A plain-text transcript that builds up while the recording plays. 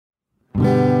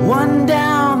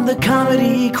the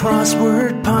Comedy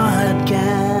Crossword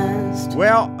Podcast.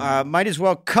 Well, might as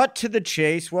well cut to the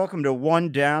chase. Welcome to One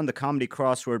Down, the Comedy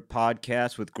Crossword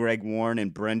Podcast with Greg Warren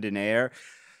and Brendan Ayer.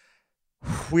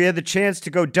 We had the chance to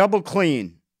go double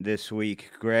clean this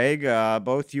week, Greg.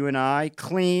 Both you and I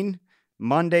clean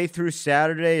Monday through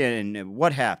Saturday. And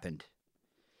what happened?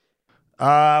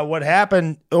 What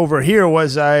happened over here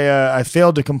was I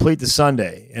failed to complete the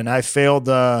Sunday, and I failed.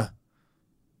 I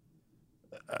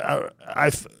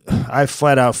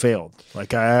flat out failed.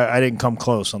 Like I didn't come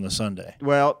close on the Sunday.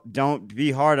 Well, don't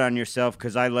be hard on yourself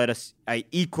because I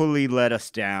equally let us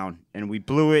down, and we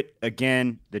blew it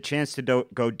again. The chance to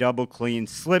go double clean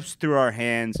slips through our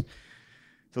hands.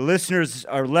 The listeners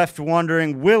are left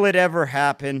wondering, will it ever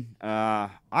happen?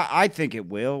 I think it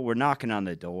will. We're knocking on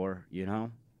the door, you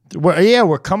know? Well, yeah,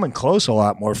 we're coming close a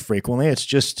lot more frequently. It's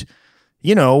just,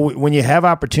 when you have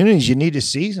opportunities, you need to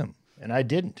seize them. And I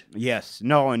didn't. Yes,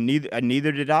 no, and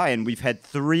neither did I. And we've had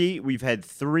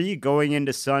three going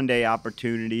into Sunday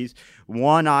opportunities.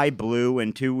 One I blew,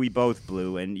 and two we both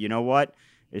blew. And you know what?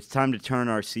 It's time to turn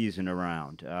our season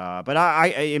around. But I,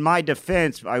 in my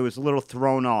defense, I was a little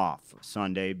thrown off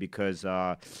Sunday because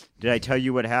did I tell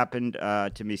you what happened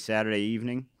to me Saturday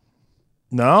evening?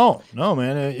 No,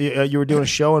 man. You were doing a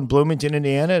show in Bloomington,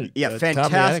 Indiana. Yeah,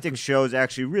 fantastic shows.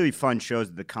 Actually, really fun shows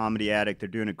at the Comedy Attic. They're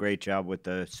doing a great job with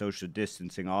the social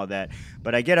distancing, all that.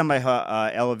 But I get on my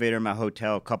elevator in my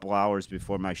hotel a couple hours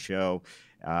before my show.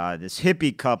 This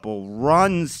hippie couple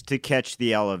runs to catch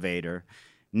the elevator.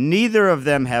 Neither of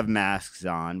them have masks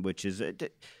on, which is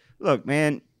look,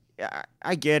 man.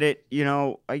 I get it.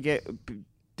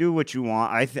 Do what you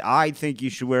want. I think you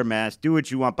should wear a mask. Do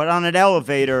what you want. But on an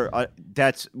elevator,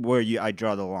 that's where I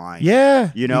draw the line.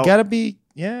 Yeah. You gotta be.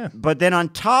 Yeah. But then on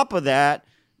top of that,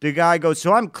 the guy goes,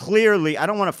 so I'm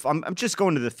just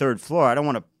going to the third floor. I don't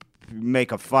want to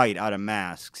make a fight out of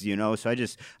masks, So I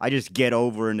just get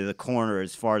over into the corner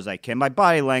as far as I can. My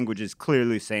body language is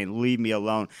clearly saying, leave me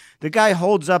alone. The guy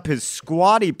holds up his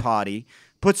squatty potty,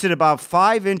 puts it about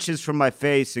 5 inches from my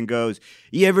face and goes,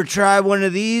 you ever try one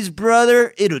of these,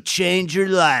 brother? It'll change your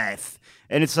life.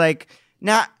 And it's like,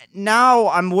 now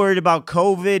I'm worried about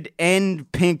COVID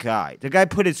and pink eye. The guy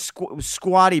put his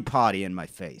squatty potty in my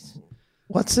face.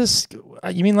 What's this?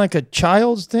 You mean like a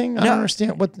child's thing? I don't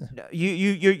understand. What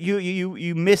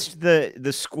you missed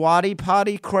the squatty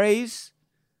potty craze?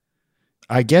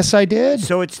 I guess I did.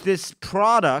 So it's this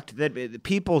product that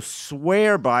people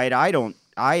swear by it. I don't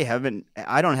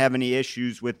have any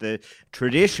issues with the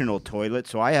traditional toilet,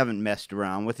 so I haven't messed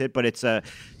around with it. But it's a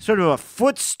sort of a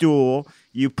footstool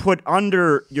you put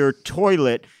under your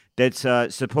toilet that's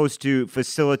supposed to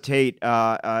facilitate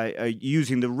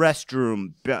using the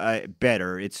restroom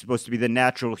better. It's supposed to be the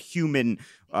natural human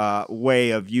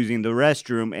way of using the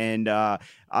restroom. And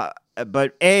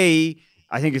but A,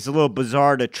 I think it's a little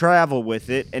bizarre to travel with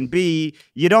it, and B,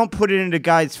 you don't put it in a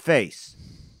guy's face.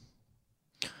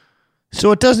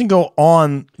 So it doesn't go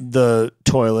on the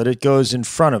toilet; it goes in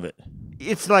front of it.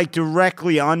 It's like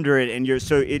directly under it, and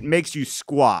so it makes you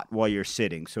squat while you're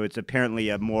sitting. So it's apparently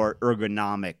a more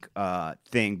ergonomic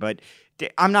thing. But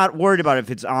I'm not worried about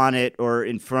if it's on it or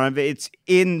in front of it.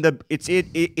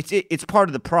 It's part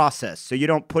of the process. So you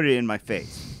don't put it in my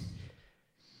face.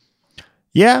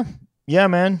 Yeah,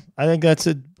 man. I think that's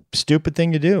a stupid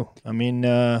thing to do. I mean,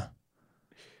 so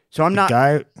I'm not.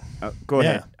 Go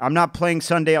ahead. Yeah. I'm not playing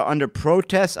Sunday under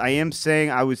protest. I am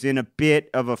saying I was in a bit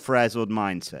of a frazzled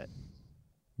mindset.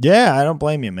 Yeah, I don't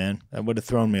blame you, man. That would have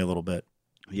thrown me a little bit.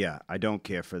 Yeah, I don't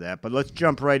care for that. But let's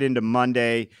jump right into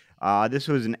Monday. This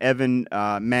was an Evan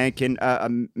Mankin.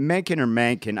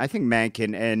 Mankin. I think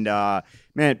Mankin. And,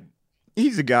 man,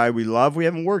 he's a guy we love. We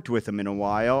haven't worked with him in a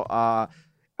while.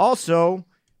 Also,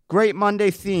 great Monday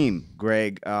theme,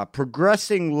 Greg.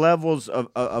 Progressing levels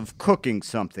of cooking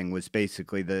something was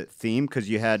basically the theme because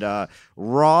you had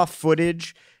raw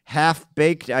footage,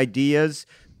 half-baked ideas,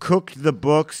 cooked the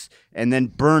books, and then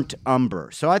burnt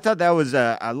umber. So I thought that was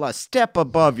a step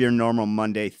above your normal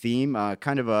Monday theme,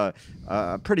 kind of a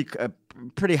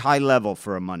pretty high level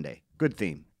for a Monday. Good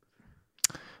theme.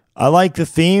 I like the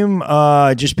theme.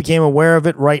 I just became aware of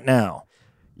it right now.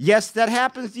 Yes, that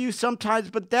happens to you sometimes,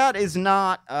 but that is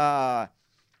not. I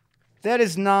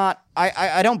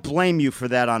don't blame you for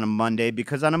that on a Monday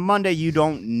because on a Monday you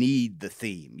don't need the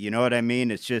theme. You know what I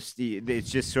mean? It's just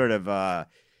sort of.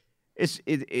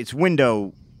 It's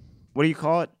window. What do you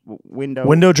call it?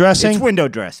 Window dressing? It's window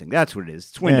dressing. That's what it is.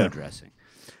 It's window dressing.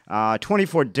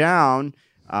 24 down.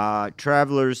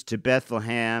 Travelers to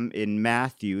Bethlehem in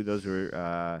Matthew. Those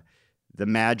were the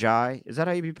Magi. Is that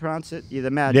how you pronounce it? Yeah,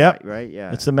 the Magi, yep. Right?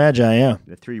 Yeah. It's the Magi, yeah.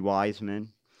 The three wise men.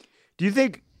 Do you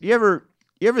think you ever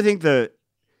You ever think the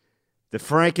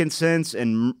frankincense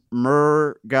and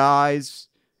myrrh guys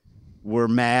were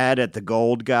mad at the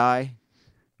gold guy,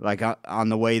 like on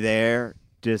the way there,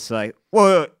 just like,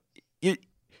 well,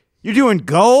 you're doing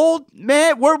gold,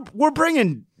 man. We're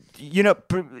bringing,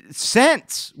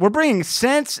 cents. We're bringing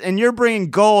cents, and you're bringing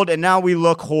gold, and now we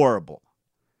look horrible.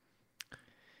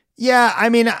 Yeah, I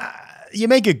mean, you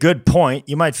make a good point.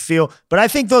 You might feel, but I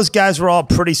think those guys were all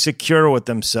pretty secure with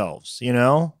themselves.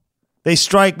 They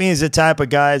strike me as the type of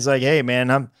guys like, hey,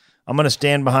 man, I'm going to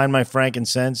stand behind my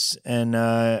frankincense, and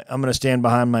I'm going to stand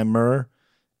behind my myrrh,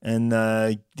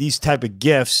 and these type of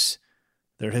gifts.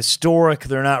 They're historic.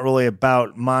 They're not really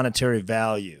about monetary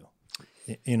value,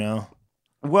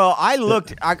 Well, I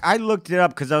looked it up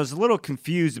because I was a little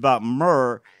confused about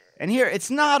myrrh, and here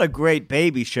it's not a great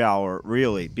baby shower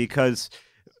really, because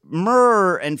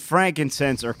myrrh and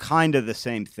frankincense are kind of the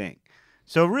same thing.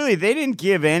 So really, they didn't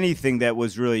give anything that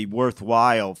was really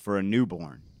worthwhile for a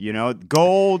newborn.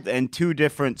 Gold and two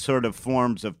different sort of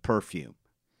forms of perfume.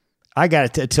 I got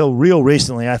it until real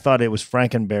recently. I thought it was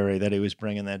Frankenberry that he was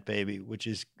bringing that baby, which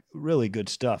is really good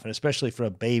stuff, and especially for a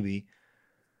baby.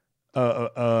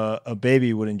 A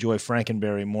baby would enjoy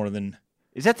Frankenberry more than.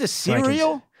 Is that the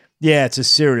cereal? Yeah, it's a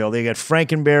cereal. They got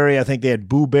Frankenberry. I think they had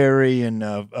Boo Berry and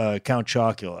Count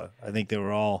Chocula. I think they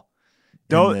were all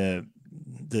in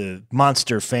the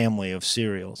monster family of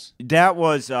cereals. That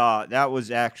was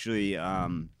actually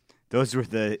those were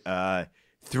the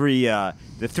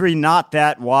three not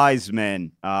that wise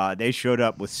men. They showed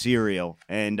up with cereal,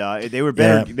 and they were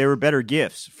better. Yeah. They were better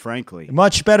gifts, frankly.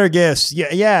 Much better gifts.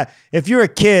 Yeah. If you're a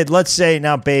kid, let's say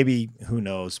now, baby, who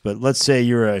knows? But let's say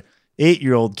you're a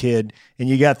 8-year-old kid and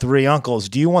you got 3 uncles.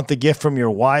 Do you want the gift from your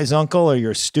wise uncle or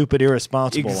your stupid,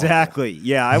 irresponsible Exactly. uncle?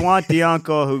 Yeah, I want the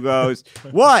uncle who goes,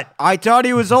 "What? I thought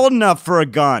he was old enough for a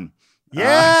gun."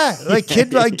 Yeah,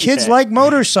 kids like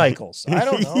motorcycles. I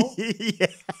don't know.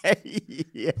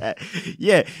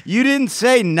 Yeah. You didn't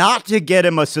say not to get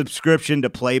him a subscription to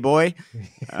Playboy.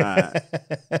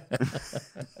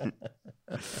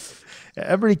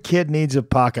 Every kid needs a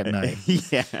pocket knife.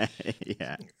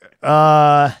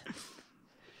 Yeah.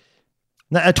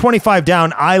 At 25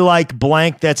 down, I like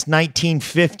blank. That's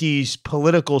 1950s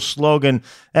political slogan.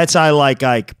 That's I like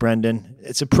Ike, Brendan.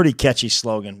 It's a pretty catchy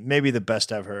slogan. Maybe the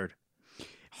best I've heard.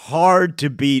 Hard to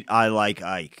beat I like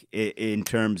Ike in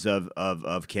terms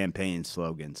of campaign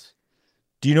slogans.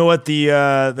 Do you know what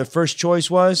the first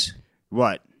choice was?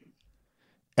 What?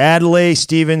 Adlai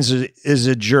Stevens is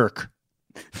a jerk.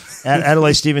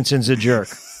 Adlai Stevenson's a jerk.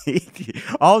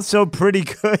 Also pretty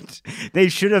good. They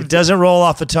should have. It doesn't roll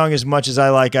off the tongue as much as I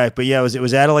like Ike, but yeah, it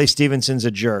was Adlai Stevenson's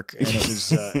a jerk, and it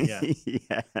was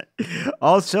yeah.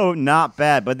 Also not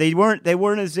bad, but they weren't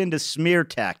as into smear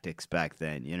tactics back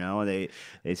then.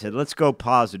 They said let's go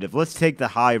positive, let's take the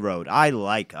high road. I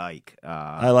like Ike.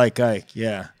 I like Ike.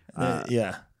 Yeah,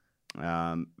 yeah.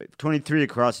 23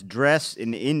 across. Dress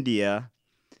in India.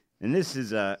 And this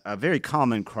is a very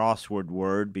common crossword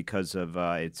word because of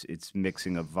its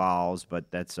mixing of vowels,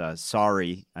 but that's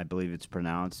sorry, I believe it's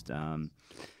pronounced. Do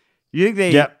you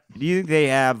think they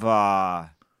have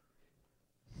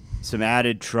some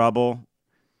added trouble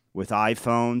with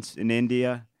iPhones in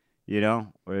India?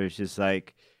 Where it's just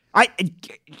like I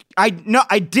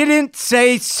didn't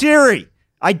say Siri.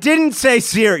 I didn't say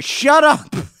Siri. Shut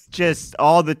up. Just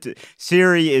all the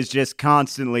Siri is just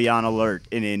constantly on alert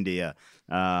in India.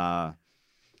 No.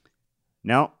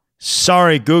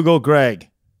 Sorry, Google Greg.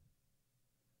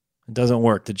 It doesn't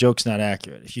work. The joke's not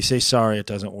accurate. If you say sorry, it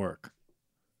doesn't work.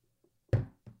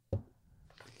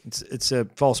 It's a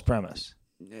false premise.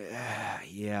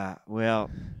 Yeah. Well,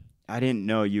 I didn't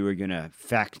know you were gonna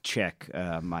fact check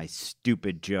my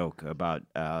stupid joke about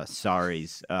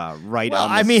sorries right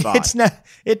on the spot. It's not.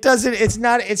 It doesn't. It's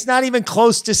not. It's not even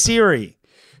close to Siri.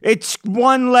 It's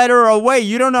one letter away.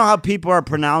 You don't know how people are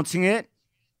pronouncing it.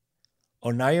 Oh,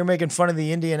 now you're making fun of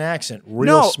the Indian accent.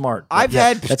 Real smart.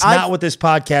 That's not what this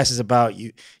podcast is about.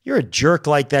 You're a jerk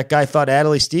like that guy thought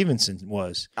Adlai Stevenson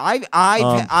was.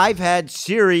 I've had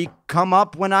Siri come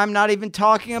up when I'm not even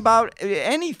talking about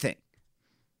anything.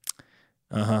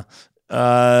 What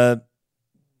do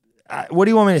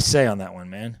you want me to say on that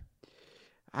one, man?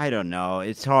 I don't know.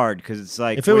 It's hard because it's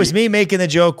like if it was me making the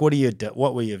joke, what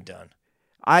would you have done?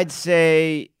 I'd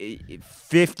say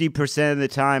 50% of the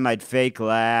time I'd fake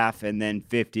laugh, and then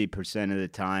 50% of the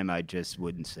time I just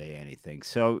wouldn't say anything.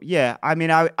 So yeah, I mean,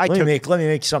 let me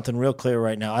make something real clear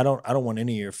right now. I don't want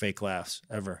any of your fake laughs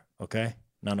ever. Okay,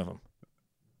 none of them.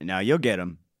 No, you'll get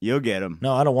them. You'll get them.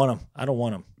 No, I don't want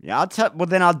them. Yeah, Well,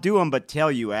 then I'll do them, but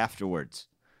tell you afterwards.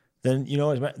 then you know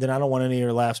what? Then I don't want any of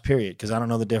your laughs, period, because I don't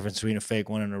know the difference between a fake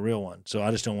one and a real one. So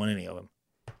I just don't want any of them.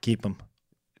 Keep them.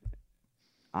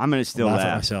 I'm gonna still Laugh at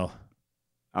laugh. myself.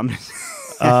 I'm gonna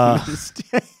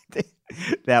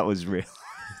that was real.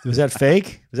 Was that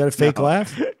fake? Was that a fake No.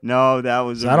 laugh? No, that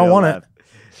was. I don't want it.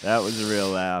 That was a real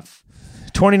laugh.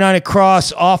 29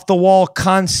 across, off the wall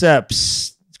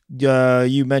concepts.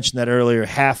 You mentioned that earlier.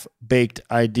 Half baked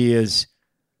ideas.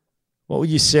 What would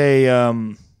you say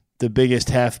the biggest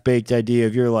half baked idea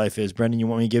of your life is, Brendan? You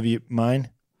want me to give you mine?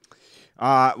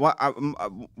 Why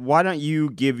don't you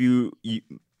give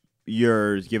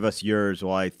yours? Give us yours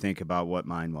while I think about what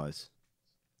mine was.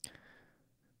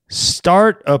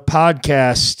 Start a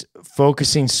podcast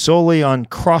focusing solely on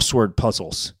crossword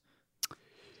puzzles.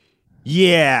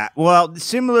 Yeah, well,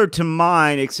 similar to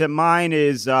mine, except mine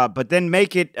is, but then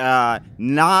make it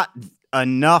not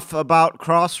enough about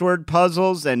crossword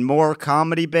puzzles and more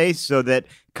comedy based, so that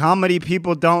comedy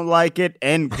people don't like it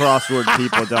and crossword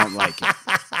people don't like it.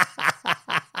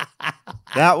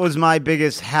 That was my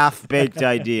biggest half-baked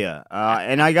idea,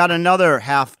 and I got another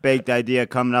half-baked idea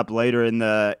coming up later in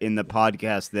the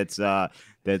podcast.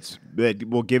 That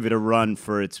will give it a run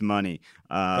for its money.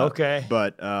 Okay,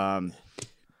 but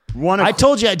I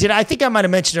told you I think I might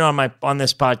have mentioned it on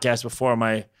this podcast before.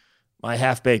 My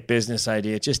half-baked business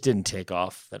idea, it just didn't take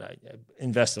off. That I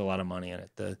invested a lot of money in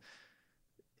it.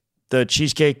 The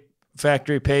Cheesecake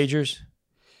Factory pagers.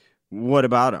 What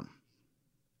about them?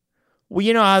 Well,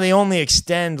 you know how they only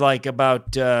extend like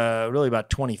about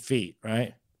 20 feet,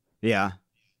 right? Yeah.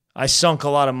 I sunk a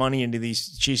lot of money into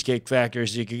these Cheesecake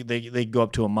Factories. They go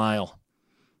up to a mile.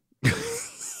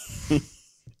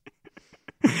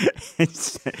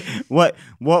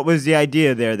 What was the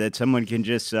idea there, that someone can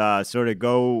just sort of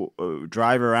go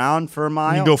drive around for a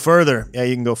mile? You can go further. Yeah,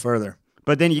 you can go further.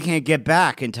 But then you can't get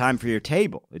back in time for your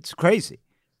table. It's crazy.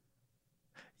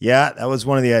 Yeah, that was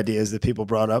one of the ideas that people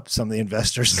brought up. Some of the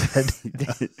investors said.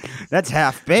 That's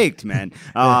half-baked, man.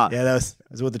 Yeah, that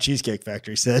was what the Cheesecake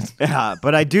Factory said. Yeah,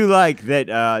 but I do like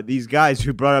that these guys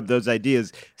who brought up those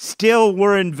ideas still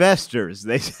were investors.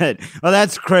 They said, "Well,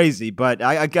 that's crazy, but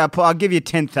I'll give you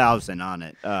 10,000 on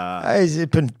it."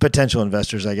 Potential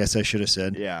investors, I guess I should have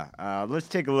said. Yeah. Let's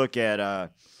take a look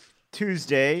at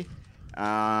Tuesday,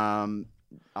 October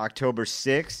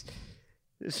 6th.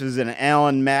 This was an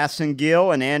Alan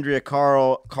Massengill and Andrea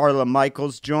Carla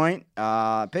Michaels joint.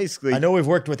 Basically, I know we've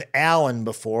worked with Alan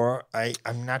before.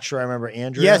 I'm not sure I remember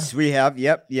Andrea. Yes, we have.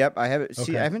 Yep. I haven't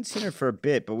Okay. I haven't seen her for a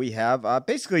bit, but we have.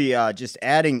 Basically, just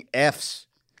adding F's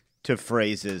to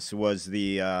phrases was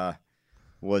the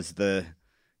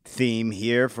theme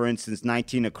here. For instance,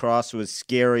 19 across was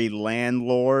scary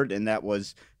landlord, and that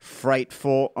was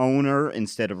frightful owner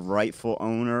instead of rightful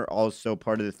owner. Also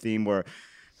part of the theme were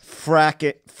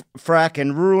frack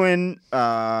and ruin,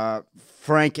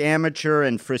 frank amateur,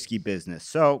 and frisky business.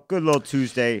 So good little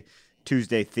Tuesday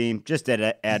theme. Just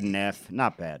add an F.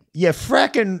 Not bad. Yeah,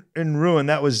 frack and ruin.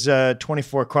 That was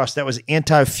 24 across. That was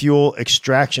anti-fuel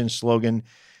extraction slogan.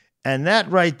 And that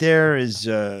right there is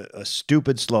a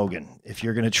stupid slogan. If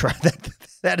you're going to try that,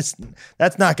 that's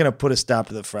not going to put a stop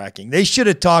to the fracking. They should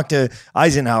have talked to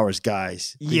Eisenhower's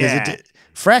guys. Yeah.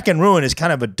 Frack and ruin is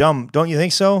kind of a dumb, don't you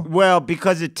think so? Well,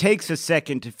 because it takes a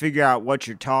second to figure out what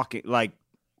you're talking. Like,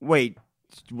 wait,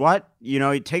 what? You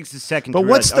know, it takes a second. But to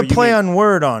what's realize, the play on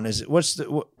word on?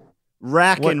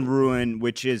 rack and ruin,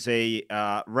 which is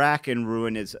rack and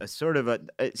ruin is a sort of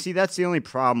see, that's the only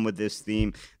problem with this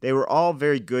theme. They were all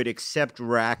very good except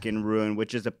rack and ruin,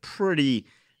 which is a pretty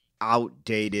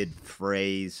outdated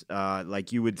phrase.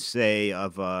 Like you would say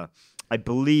of I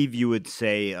believe you would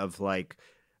say of like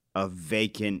a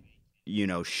vacant,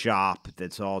 shop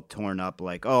that's all torn up,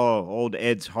 like, oh, old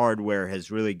Ed's Hardware has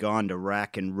really gone to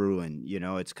rack and ruin.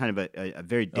 It's kind of a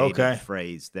very dated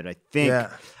phrase that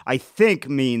I think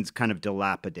means kind of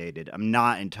dilapidated. I'm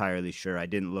not entirely sure. I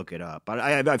didn't look it up, but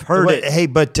I've heard it. Hey,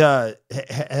 but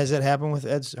has that happened with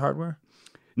Ed's Hardware?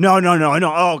 No.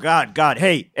 Oh, God.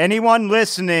 Hey, anyone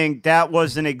listening, that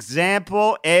was an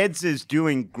example. Ed's is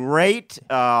doing great.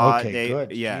 Okay,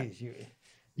 good. Yeah. Jeez,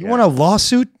 you want a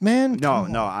lawsuit, man? No,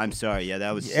 I'm sorry. Yeah,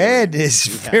 that was Ed is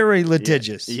very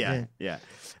litigious. Yeah.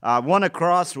 One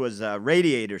across was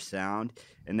radiator sound,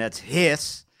 and that's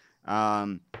hiss.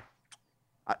 I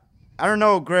don't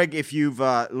know, Greg, if you've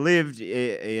lived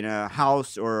in a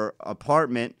house or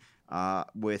apartment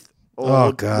with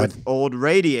old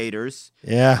radiators.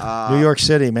 Yeah, New York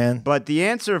City, man. But the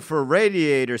answer for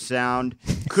radiator sound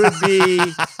could be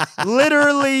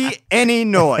literally any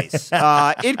noise.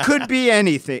 It could be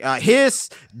anything. Hiss,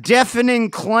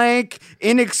 deafening clank,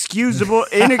 inexplicable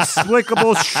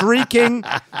shrieking,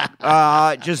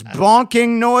 just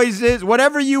bonking noises,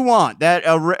 whatever you want. That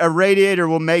a radiator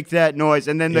will make that noise,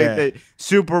 and then the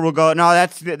super will go, no,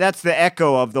 that's the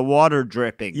echo of the water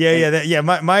dripping.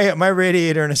 My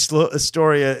radiator in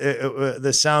Astoria,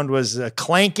 the sound was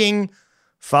clanking,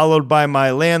 followed by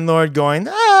my landlord going,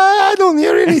 I don't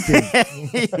hear anything.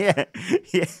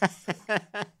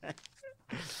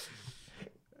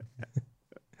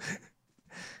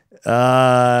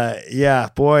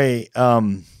 Boy.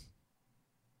 God,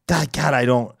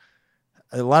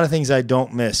 a lot of things I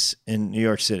don't miss in New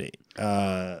York City.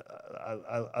 I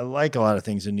like a lot of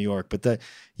things in New York, but that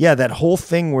whole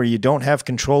thing where you don't have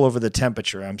control over the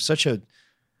temperature. I'm such a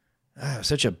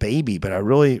baby, but I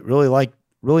really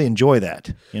enjoy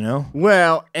that, you know?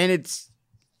 Well, and it's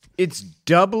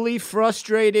doubly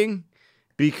frustrating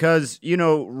because,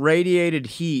 radiated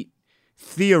heat,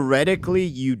 theoretically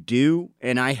you do.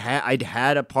 And I'd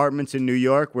had apartments in New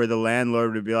York where the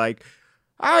landlord would be like,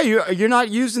 you're not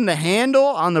using the handle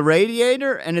on the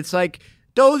radiator? And it's like,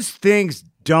 those things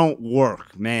don't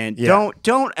work, man. Yeah.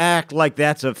 Don't act like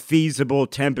that's a feasible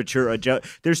temperature adjust.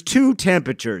 There's two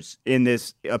temperatures in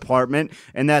this apartment,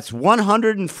 and that's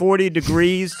 140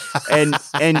 degrees and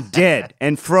dead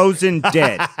and frozen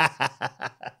dead.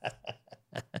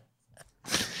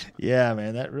 Yeah,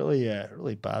 man, that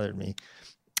really bothered me.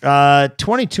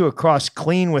 22 across,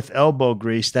 clean with elbow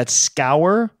grease. That's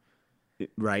scour,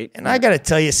 right? And I got to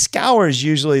tell you, scour is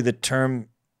usually the term,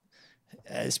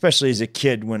 especially as a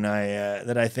kid, when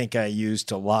I think I used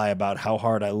to lie about how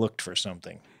hard I looked for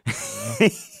something.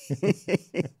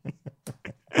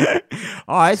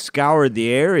 I scoured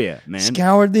the area, man.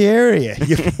 Scoured the area.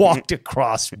 You walked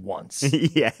across once.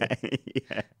 Yeah,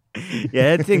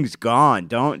 that thing's gone.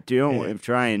 Don't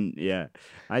try and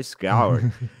I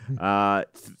scoured.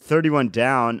 31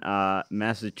 down.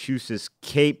 Massachusetts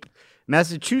Cape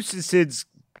Blank.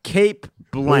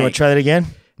 You want to try that again?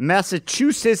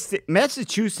 Massachusetts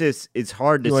is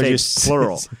hard to say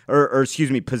plural or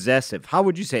excuse me, possessive. How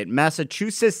would you say it?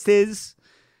 Massachusetts.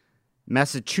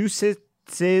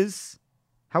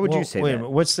 How would you say wait that? A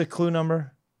minute, what's the clue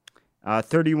number?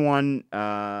 31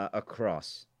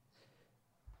 across.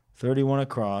 31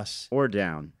 across or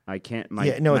down. I can't.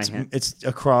 It's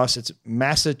across. It's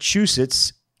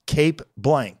Massachusetts Cape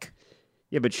Blank.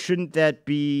 Yeah, but shouldn't that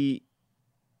be?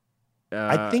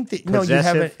 I think that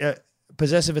possessive? You have it.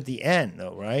 Possessive at the end,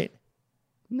 though, right?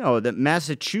 No, that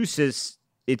Massachusetts,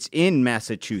 it's in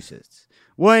Massachusetts.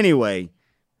 Well, anyway.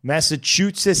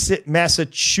 Massachusetts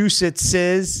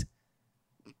is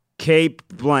Cape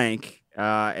Blank,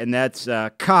 and that's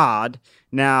Cod.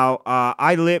 Now,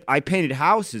 I painted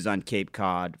houses on Cape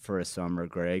Cod for a summer,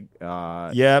 Greg.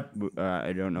 Yep.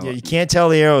 I don't know. Yeah, you can't tell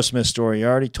the Aerosmith story. You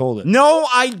already told it. No,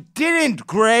 I didn't,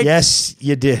 Greg. Yes,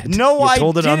 you did. No, I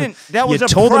didn't. That was a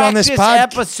practice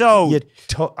episode.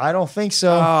 I don't think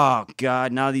so. Oh,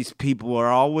 God. Now these people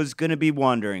are always going to be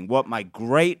wondering what my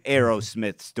great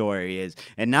Aerosmith story is.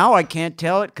 And now I can't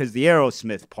tell it because the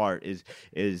Aerosmith part is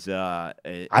I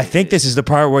think this is the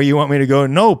part where you want me to go,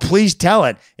 no, please tell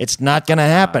it. It's not going to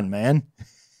happen, man.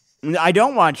 I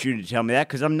don't want you to tell me that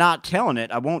because I'm not telling it.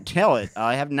 I won't tell it.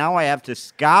 I have to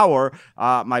scour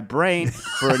my brain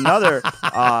for another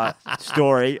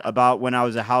story about when I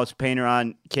was a house painter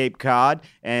on Cape Cod,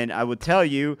 and I will tell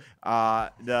you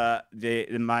my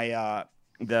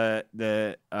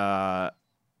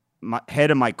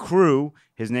head of my crew.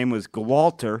 His name was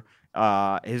Gewalter.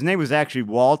 His name was actually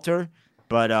Walter,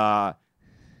 but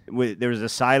there was a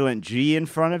silent G in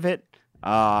front of it.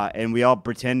 And we all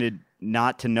pretended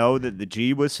not to know that the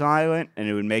G was silent, and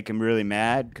it would make him really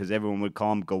mad because everyone would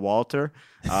call him Gewalter.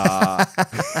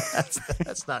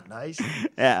 That's not nice.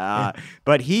 Yeah,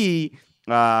 but he,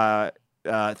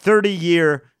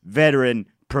 30-year veteran,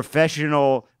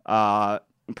 professional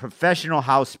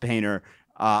house painter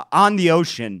on the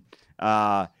ocean,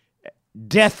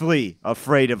 deathly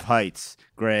afraid of heights.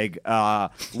 Greg,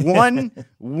 one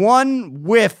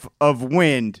whiff of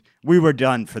wind, we were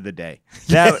done for the day.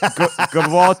 That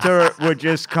Gewalter would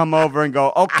just come over and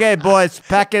go, okay, boys,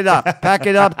 pack it up.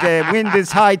 The wind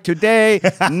is high today.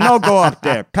 No go up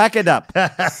there. Pack it up.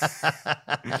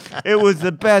 It was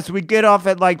the best. We get off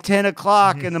at like 10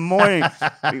 o'clock in the morning.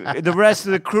 The rest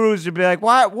of the crews would be like,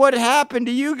 what happened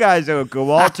to you guys? Oh,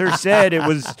 Gewalter said it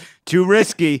was too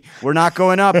risky. We're not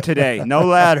going up today. No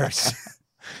ladders.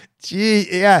 Gee,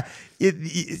 yeah.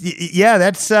 Yeah,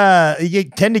 that's you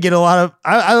tend to get a lot of.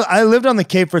 I lived on the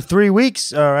Cape for 3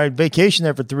 weeks, or I vacationed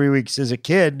there for 3 weeks as a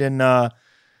kid, and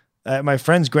at my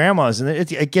friend's grandma's, and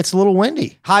it gets a little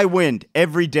windy. High wind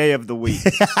every day of the week.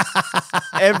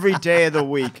 Every day of the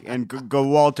week. And go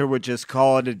Walter would just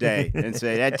call it a day and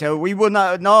say, we will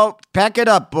not, no, pack it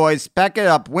up, boys. Pack it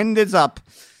up. Wind is up.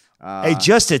 Hey,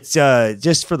 just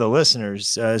for the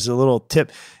listeners, as a little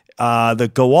tip,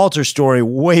 the Gowalter story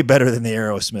way better than the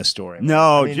Aerosmith story.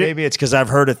 No, I mean, maybe it's because I've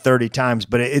heard it 30 times,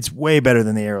 but it's way better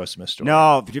than the Aerosmith story.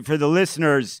 No, for the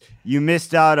listeners, you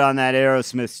missed out on that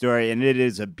Aerosmith story, and it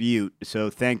is a beaut. So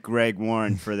thank Greg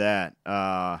Warren for that.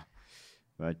 Oh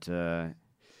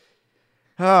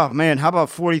man, how about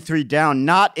 43 Down?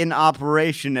 Not in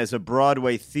operation as a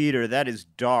Broadway theater. That is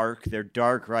dark. They're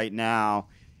dark right now.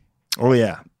 Oh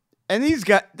yeah. And these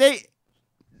guys, they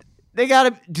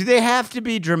gotta. Do they have to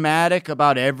be dramatic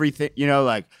about everything? You know,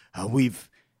 like we've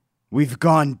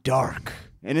gone dark,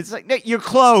 and it's like you're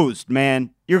closed, man.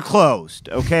 You're closed.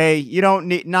 Okay, you don't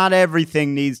need. Not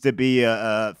everything needs to be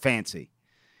fancy.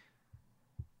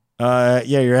 Yeah,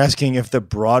 you're asking if the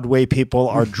Broadway people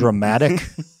are dramatic.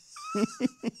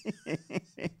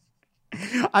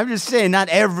 I'm just saying, not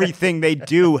everything they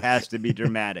do has to be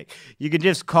dramatic. You can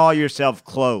just call yourself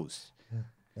closed.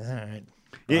 All right.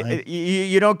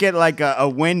 You don't get like a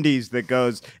Wendy's that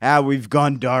goes, we've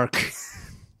gone dark.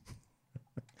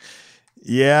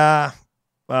 Yeah.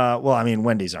 Well, I mean,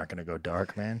 Wendy's aren't going to go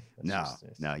dark, man. No,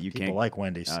 you people can't. like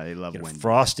Wendy's. They love you get Wendy's.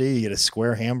 Frosty, you get a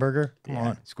square hamburger. Come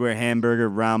on. Square hamburger,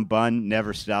 round bun,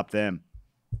 never stop them.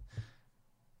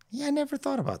 Yeah, I never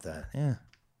thought about that. Yeah.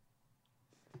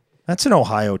 That's an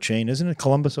Ohio chain, isn't it?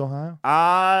 Columbus, Ohio?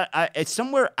 It's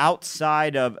somewhere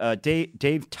outside of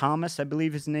Dave Thomas, I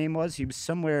believe his name was. He was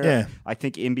somewhere, I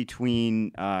think, in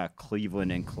between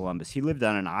Cleveland and Columbus. He lived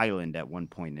on an island at one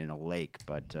point in a lake,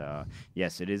 but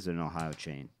yes, it is an Ohio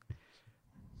chain.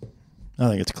 I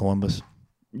think it's Columbus.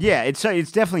 Yeah, it's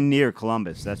definitely near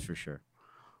Columbus, that's for sure.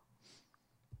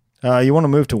 You want to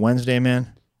move to Wednesday,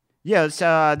 man? Yeah, this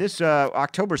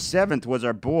October 7th was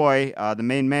our boy, the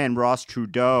main man, Ross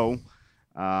Trudeau.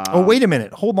 Oh, wait a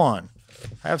minute. Hold on.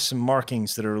 I have some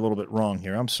markings that are a little bit wrong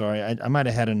here. I'm sorry. I might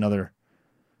have had another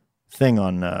thing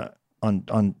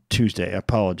on Tuesday. I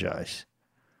apologize.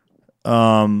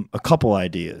 A couple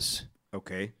ideas.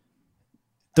 Okay.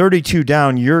 32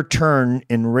 Down, your turn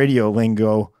in radio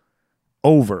lingo,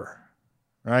 over,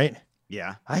 right?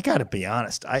 Yeah. I got to be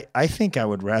honest. I think I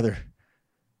would rather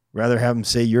have them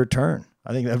say your turn.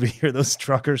 I think that'd be hear those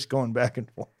truckers going back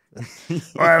and forth.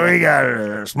 Well, we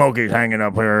got Smokey's hanging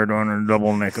up here doing a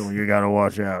double nickel. You got to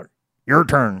watch out. Your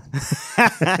turn.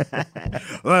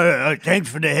 Well, thanks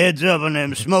for the heads up on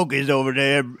them Smokies over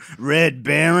there, Red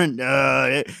Baron.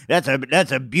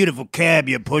 That's a beautiful cab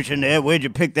you're pushing there. Where'd you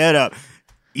pick that up?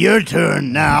 Your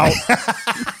turn now.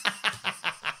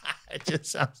 It just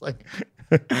sounds like...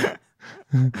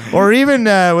 Or even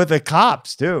with the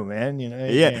cops too, man. You know.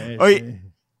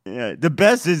 Yeah. The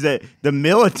best is that the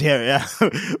military.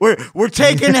 we're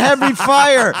taking heavy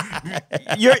fire.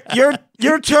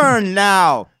 Your turn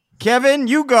now, Kevin.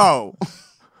 You go.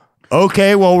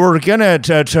 Okay, well, we're gonna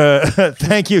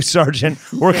thank you, Sergeant.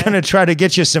 We're gonna try to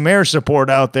get you some air support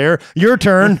out there. Your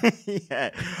turn.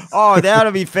 Yeah. Oh,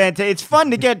 that'll be fantastic. It's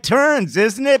fun to get turns,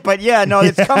 isn't it? But yeah, no,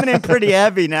 it's coming in pretty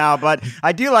heavy now. But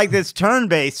I do like this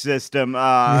turn-based system. Wait,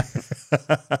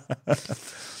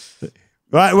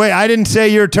 I didn't say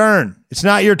your turn. It's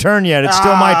not your turn yet. It's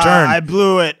still my turn. I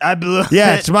blew it.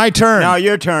 Yeah, it's my turn. No,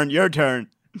 your turn. Your turn.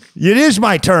 It is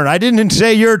my turn. I didn't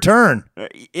say your turn.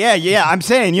 Yeah. I'm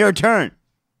saying your turn.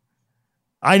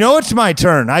 I know it's my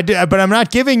turn. But I'm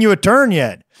not giving you a turn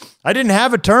yet. I didn't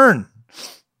have a turn.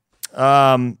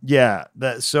 Yeah.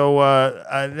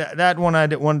 That one I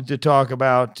wanted to talk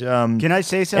about. Can I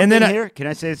say something here? Can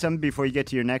I say something before you get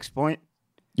to your next point?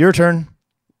 Your turn.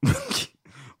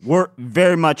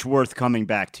 Very much worth coming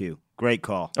back to. Great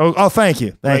call. Oh, thank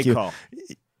you. Thank you. Call.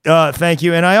 Thank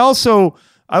you. And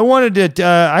I wanted to,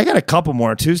 I got a couple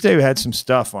more. Tuesday we had some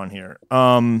stuff on here.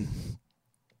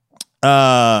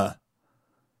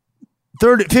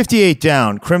 58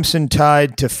 Down, Crimson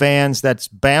Tide to fans. That's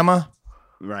Bama.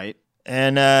 Right.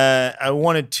 And I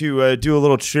wanted to do a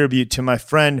little tribute to my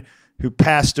friend who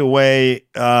passed away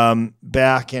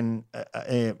back in,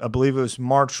 I believe it was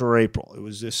March or April. It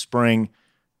was this spring.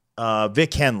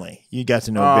 Vic Henley. You got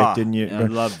to know Vic, didn't you? I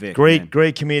love Vic.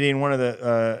 Great comedian, one of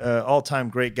the all-time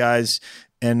great guys,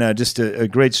 and just a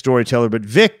great storyteller. But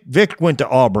Vic went to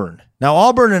Auburn. Now,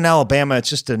 Auburn and Alabama, it's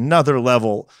just another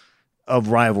level of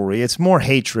rivalry. It's more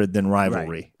hatred than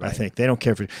rivalry, right. I think. They don't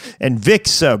care for it. And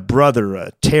Vic's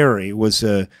brother, Terry, was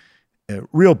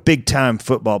real big time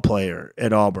football player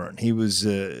at Auburn. He was,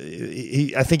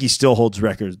 I think he still holds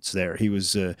records there. He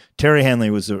was, Terry Henley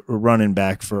was a running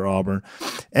back for Auburn.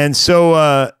 And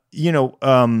so,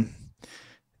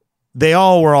 they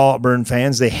all were Auburn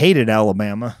fans. They hated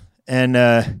Alabama.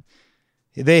 And,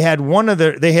 they had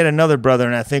another brother,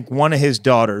 and I think one of his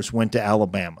daughters went to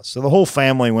Alabama. So the whole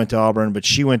family went to Auburn, but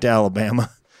she went to Alabama.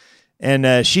 And,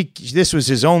 this was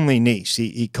his only niece.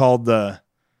 He called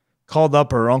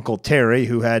up her Uncle Terry,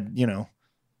 who had,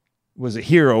 was a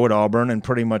hero at Auburn and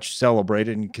pretty much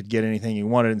celebrated and could get anything he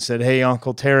wanted, and said, "Hey,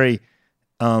 Uncle Terry,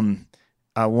 I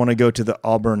want to go to the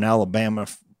Auburn, Alabama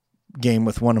game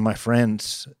with one of my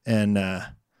friends, and I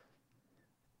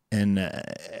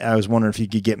was wondering if you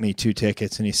could get me 2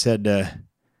 tickets." And he said,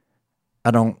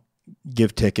 "I don't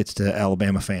give tickets to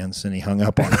Alabama fans," and he hung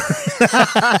up on her.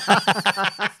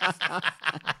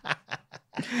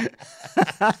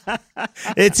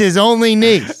 It's his only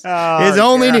niece. Niece,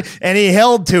 and he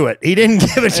held to it. He didn't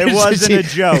give it to It wasn't a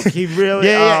joke. He really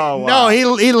yeah. Oh, wow. No,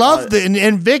 he loved it.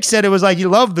 And Vic said it was like he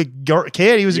loved the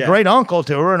kid. He was a great uncle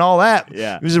to her and all that.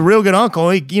 Yeah. He was a real good uncle.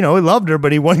 He loved her,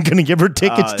 but he wasn't going to give her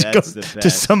tickets to go to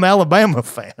some Alabama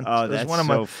fan. Oh, that's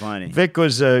funny. Vic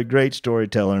was a great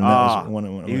storyteller, and that was one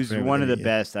of he was one of the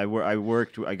best. I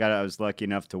was lucky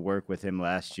enough to work with him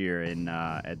last year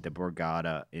at the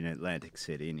Borgata in Atlantic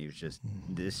City, and he was just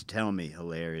telling me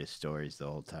hilarious stories the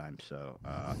whole time. So,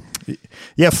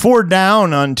 4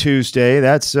 Down on Tuesday.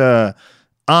 That's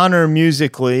Honor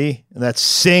Musically. That's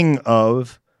Sing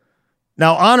Of.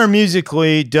 Now, Honor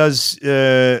Musically does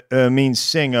mean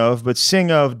sing of, but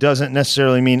sing of doesn't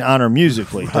necessarily mean honor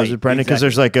musically, does it, Brendan? Because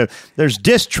there's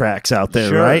diss tracks out there,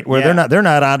 Sure, right? Where they're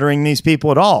not honoring these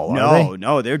people at all.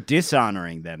 No, they're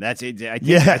dishonoring them. That's it. I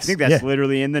think that's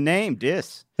literally in the name,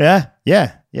 diss. Yeah.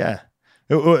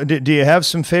 Do you have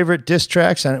some favorite diss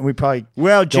tracks? We probably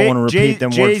don't want to repeat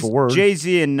them word for word.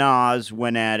 Jay-Z and Nas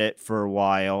went at it for a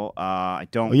while. I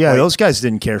don't. Those guys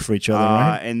didn't care for each other,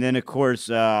 right? And then of course,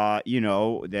 the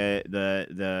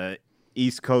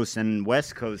East Coast and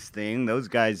West Coast thing. Those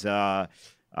guys kind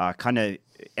of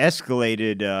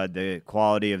escalated the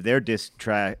quality of their diss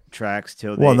tracks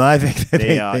till they. I think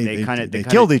they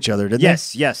killed each other, didn't they?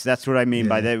 Yes, that's what I mean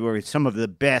by that. Were some of the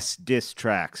best diss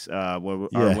tracks are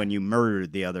when you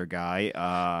murdered the other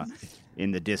guy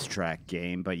in the diss track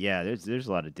game. But yeah, there's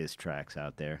a lot of diss tracks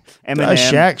out there. Eminem,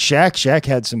 Shaq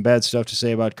had some bad stuff to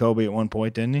say about Kobe at one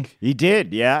point, didn't he? He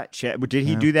did, yeah. Did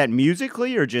he do that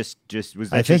musically or just was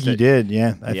that? I think he did.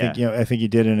 Yeah, I think he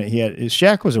did.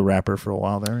 Shaq was a rapper for a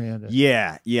while there.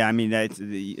 Yeah. I mean, that's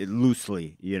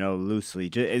loosely.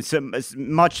 It's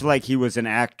much like he was an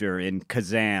actor in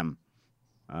Kazam.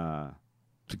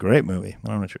 It's a great movie. I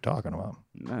don't know what you're talking about.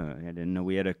 No, I didn't know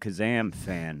we had a Kazam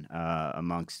fan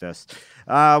amongst us.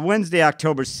 Wednesday,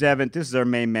 October 7th. This is our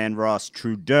main man, Ross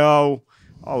Trudeau.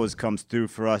 Always comes through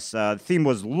for us. The theme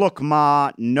was Look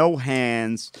Ma, No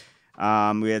Hands.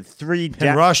 We had 3...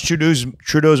 And Ross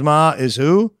Trudeau's ma is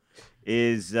who?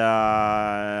 Is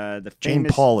the Jane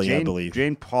famous Pauley, I believe.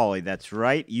 Jane Pauley, that's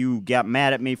right. You got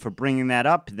mad at me for bringing that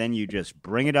up, then you just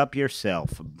bring it up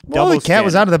yourself. The cat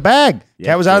was out of the bag.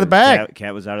 Cat was out of the bag.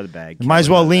 Cat was out of the bag. Might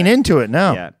as well lean into it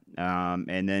now. Yeah.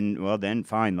 And then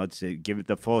fine. Let's give it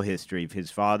the full history of his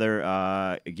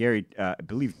father, Gary. I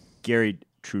believe Gary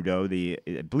Trudeau.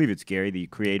 I believe it's Gary, the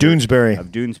creator of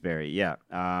Doonesbury. Yeah.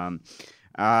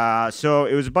 So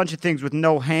it was a bunch of things with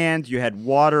no hands. You had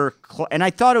water, and I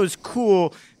thought it was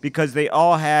cool because they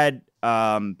all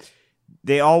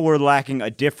were lacking a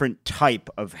different type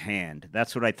of hand.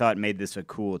 That's what I thought made this a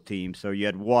cool team. So you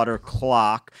had water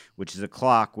clock, which is a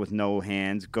clock with no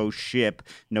hands. Go ship,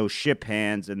 no ship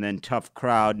hands, and then tough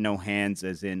crowd, no hands,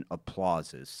 as in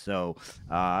applauses. So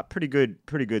pretty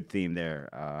good theme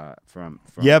there from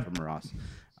Ross.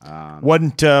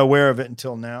 Wasn't aware of it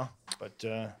until now,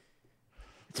 but.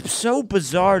 It's so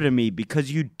bizarre to me because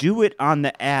you do it on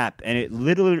the app and it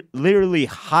literally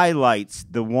highlights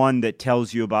the one that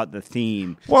tells you about the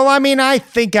theme. Well, I mean, I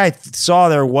think I saw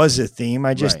there was a theme.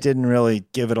 I just didn't really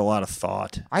give it a lot of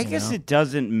thought. I guess it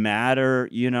doesn't matter,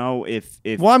 if...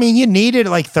 Well, I mean, you needed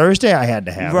like Thursday I had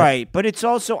to have it. Right, but it's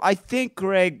also, I think,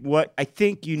 Greg, I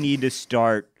think you need to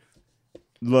start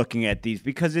looking at these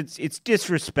because it's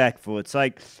disrespectful. It's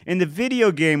like in the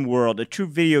video game world, a true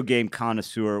video game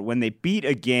connoisseur, when they beat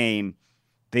a game,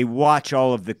 they watch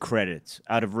all of the credits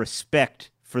out of respect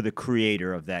for the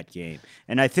creator of that game.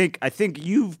 And I think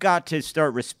you've got to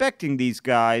start respecting these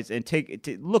guys and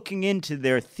looking into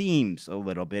their themes a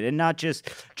little bit, and not just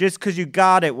because you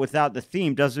got it without the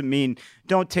theme doesn't mean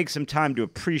don't take some time to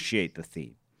appreciate the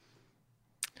theme.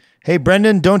 Hey,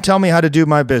 Brendan, don't tell me how to do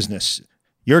my business.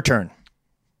 Your turn.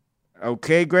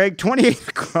 Okay, Greg, 28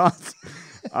 across.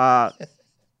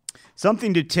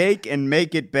 Something to take and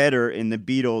make it better in the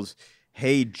Beatles'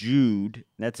 Hey Jude.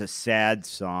 That's a sad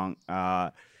song.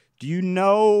 Do you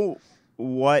know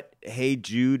what Hey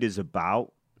Jude is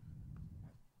about?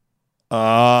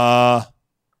 No.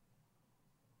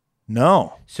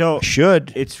 So I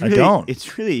should. It's I really, don't. It's a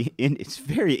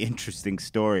very interesting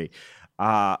story.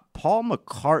 Paul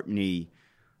McCartney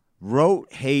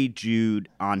wrote Hey Jude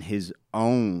on his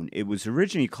own. It was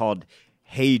originally called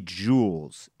Hey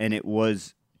Jules, and it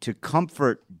was to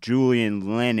comfort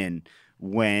Julian Lennon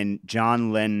when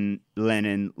John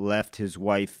Lennon left his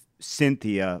wife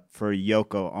Cynthia for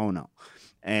Yoko Ono.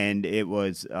 And it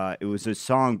was a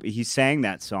song. He sang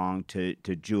that song to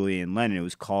Julian Lennon. It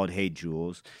was called Hey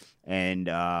Jules, and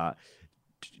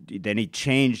then he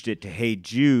changed it to Hey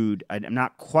Jude. I'm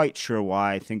not quite sure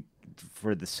why. I think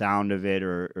for the sound of it,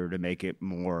 or to make it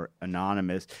more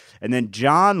anonymous. And then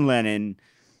John Lennon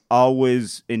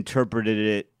always interpreted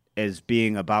it as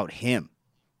being about him,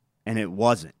 and it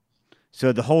wasn't.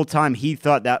 So the whole time he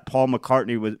thought that Paul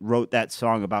McCartney wrote that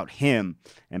song about him,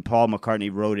 and Paul McCartney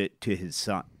wrote it to his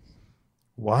son.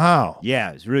 Wow.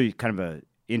 Yeah, it's really kind of a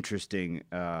interesting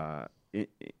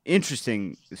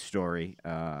story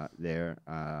there.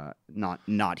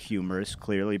 Not humorous,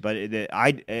 clearly, but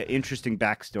interesting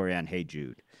backstory on Hey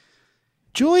Jude.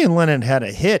 Julian Lennon had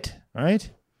a hit,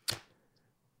 right?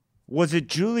 Was it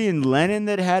Julian Lennon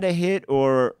that had a hit,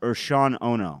 or Sean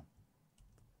Ono?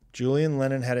 Julian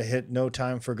Lennon had a hit, No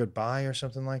Time for Goodbye, or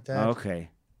something like that. Okay.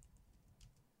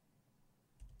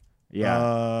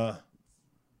 Yeah.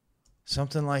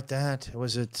 Something like that.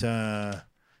 Was it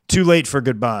Too Late for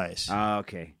Goodbyes?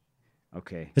 Okay.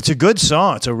 It's a good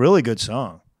song. It's a really good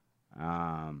song.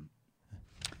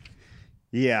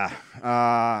 Yeah.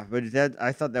 But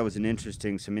I thought that was some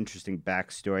interesting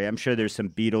backstory. I'm sure there's some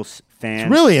Beatles fans.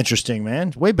 It's really interesting, man.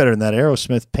 It's way better than that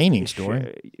Aerosmith painting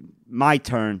story. My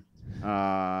turn.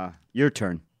 Your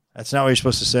turn. That's not what you're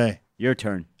supposed to say. Your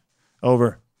turn.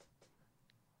 Over.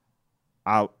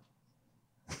 Out.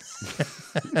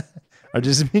 Did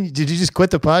you just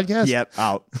quit the podcast? Yep,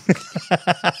 out.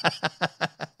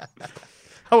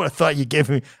 I would have thought you gave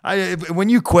me. When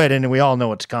you quit, and we all know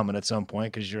what's coming at some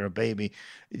point because you're a baby,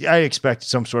 I expect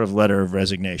some sort of letter of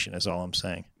resignation. Is all I'm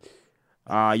saying.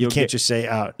 You can't just say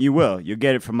out. You will. You'll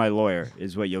get it from my lawyer.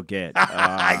 Is what you'll get.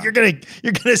 You're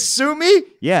gonna sue me?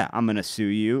 Yeah, I'm gonna sue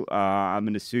you. I'm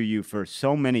gonna sue you for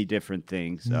so many different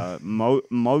things.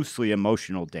 Mostly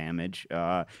emotional damage.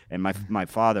 And my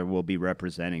father will be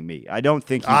representing me. I don't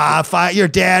think. Your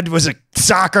dad was a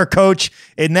soccer coach.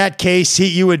 In that case,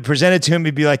 you would present it to him.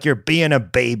 He'd be like, "You're being a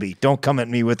baby. Don't come at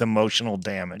me with emotional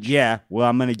damage." Yeah. Well,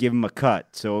 I'm gonna give him a cut.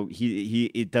 So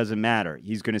it doesn't matter.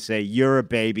 He's gonna say, "You're a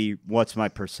baby. What's my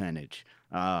percentage?"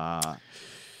 30.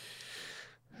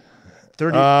 Go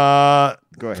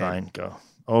ahead. Fine, go.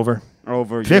 Over.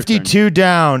 52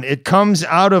 down. It comes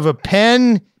out of a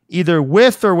pen, either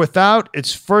with or without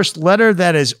its first letter.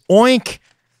 That is oink.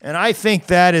 And I think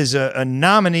that is a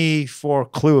nominee for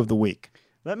Clue of the Week.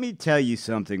 Let me tell you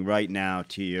something right now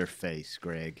to your face,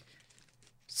 Greg.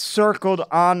 Circled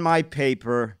on my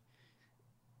paper,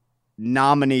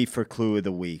 nominee for Clue of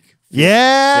the Week.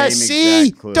 Yeah, Same see?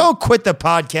 exact clue. Don't quit the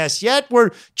podcast yet.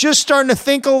 We're just starting to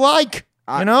think alike,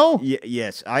 you know?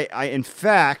 Yes. I in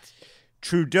fact,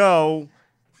 Trudeau,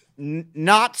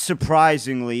 not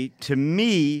surprisingly, to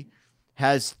me,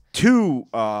 has two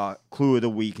Clue of the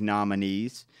Week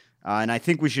nominees. And I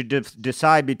think we should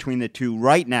decide between the two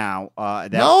right now.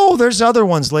 No, there's other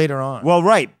ones later on. Well,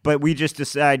 right, but we just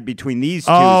decide between these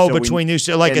two. Oh, so between these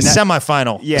two, like a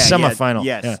semifinal. Yeah, a semifinal.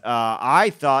 Yes. Yeah.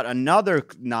 I thought another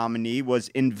nominee was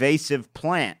Invasive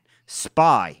Plant,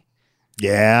 Spy.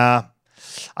 Yeah.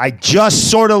 I just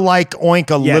sort of like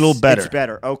Oink a little better. It's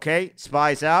better. Okay,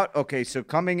 Spy's out. Okay, so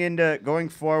going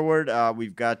forward,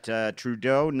 we've got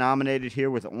Trudeau nominated here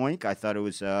with Oink. I thought it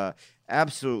was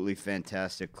absolutely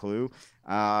fantastic clue.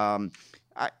 One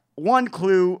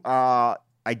clue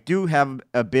I do have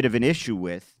a bit of an issue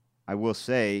with, I will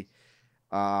say.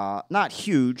 Not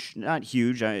huge.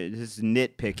 This is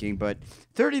nitpicking, but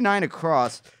 39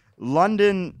 across,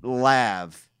 London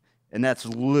Lav, and that's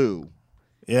Lou.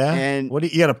 Yeah? And what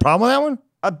you got a problem with that one?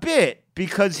 A bit,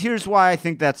 because here's why I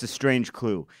think that's a strange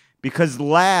clue. Because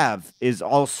lav is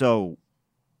also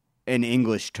an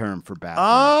English term for bathroom.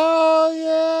 Oh,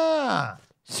 yeah.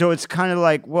 So it's kind of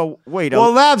like, well, wait.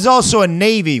 Well, lav's also a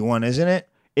Navy one, isn't it?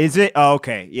 Is it? Oh,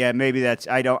 okay. Yeah, maybe that's.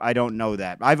 I don't know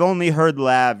that. I've only heard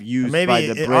lav used Maybe by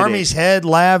the British. Army's head,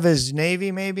 lav is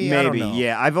Navy, maybe? I don't know.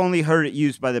 Yeah. I've only heard it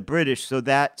used by the British, so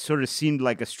that sort of seemed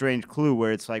like a strange clue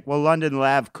where it's like, well, London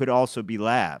lav could also be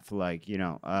lav, like, you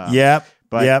know. Yep.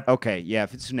 But yep. okay, yeah,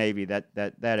 if it's Navy, that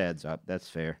adds up. That's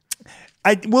fair.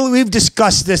 Well, we've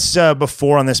discussed this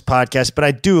before on this podcast, but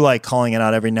I do like calling it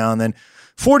out every now and then.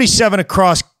 47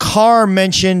 across, car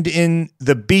mentioned in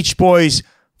the Beach Boys'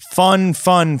 Fun.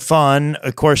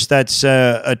 Of course, that's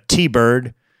a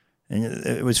T-Bird. And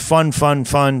it was fun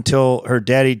till her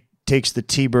daddy takes the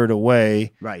T-Bird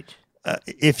away. Right.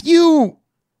 If you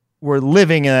were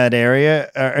living in that area,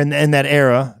 in that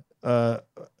era,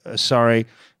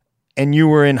 and you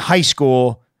were in high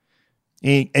school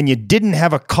and you didn't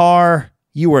have a car,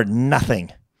 you were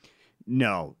nothing.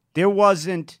 No, there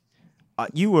wasn't.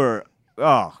 You were,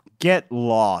 get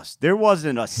lost. There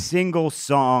wasn't a single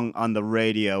song on the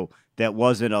radio that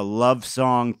wasn't a love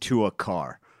song to a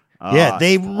car. Yeah,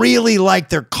 they really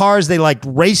liked their cars. They liked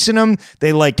racing them.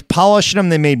 They liked polishing them.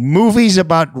 They made movies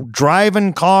about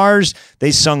driving cars.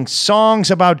 They sang songs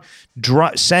about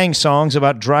driving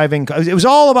cars. It was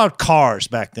all about cars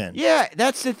back then. Yeah,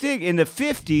 that's the thing. In the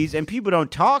 50s, and people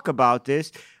don't talk about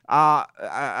this,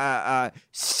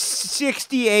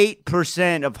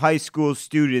 68% of high school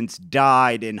students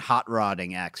died in hot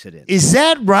rodding accidents. Is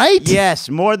that right? Yes,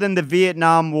 more than the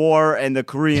Vietnam War and the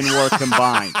Korean War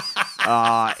combined.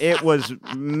 It was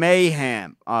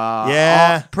mayhem.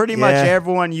 Pretty much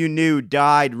everyone you knew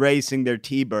died racing their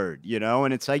T-Bird, you know?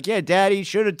 And it's like, yeah, Daddy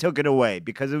should have took it away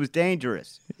because it was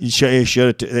dangerous. You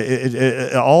should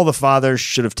have. All the fathers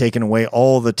should have taken away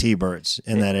all the T-Birds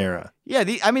in that era. Yeah,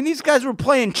 these guys were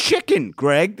playing chicken,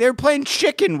 Greg. They were playing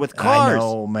chicken with cars. I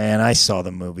know, man. I saw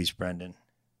the movies, Brendan.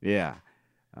 Yeah.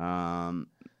 You want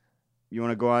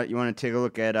to go out? You want to take a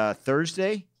look at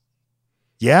Thursday?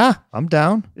 Yeah, I'm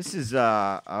down. This is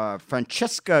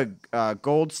Francesca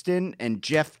Goldston and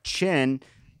Jeff Chen.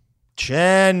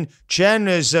 Chen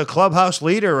is a clubhouse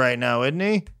leader right now, isn't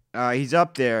he? He's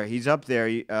up there.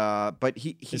 But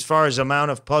he as far as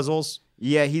amount of puzzles.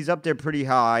 Yeah, he's up there pretty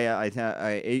high.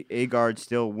 Agard's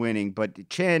still winning, but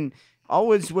Chen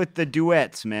always with the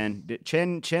duets, man.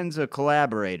 Chen's a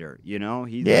collaborator, you know.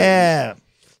 He's a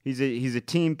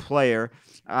team player.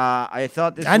 I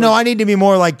thought this. I know I need to be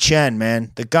more like Chen,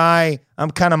 man. The guy. I'm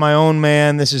kind of my own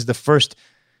man. This is the first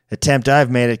attempt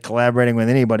I've made at collaborating with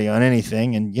anybody on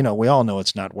anything, and you know we all know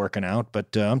it's not working out,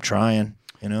 but I'm trying.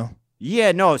 You know.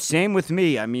 Yeah, no, same with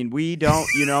me. I mean, we don't,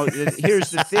 you know, here's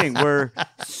the thing. We're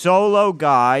solo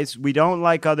guys. We don't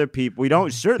like other people. We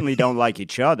certainly don't like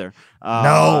each other.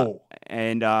 No.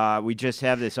 And we just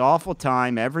have this awful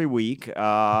time every week.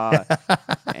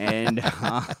 And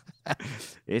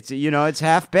it's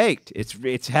half-baked.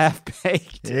 It's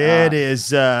half-baked. It is.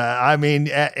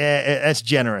 That's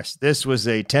generous. This was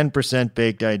a 10%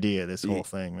 baked idea, this whole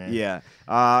thing, man. Yeah.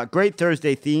 Great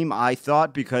Thursday theme, I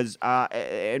thought, because,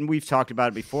 and we've talked about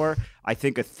it before, I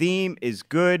think a theme is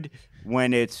good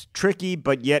when it's tricky,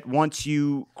 but yet once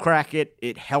you crack it,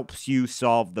 it helps you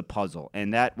solve the puzzle.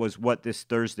 And that was what this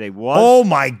Thursday was. Oh,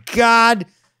 my God.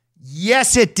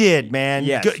 Yes, it did, man.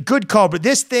 Yes. Good call. But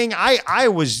this thing, I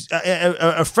was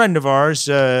a friend of ours,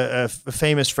 a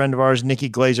famous friend of ours,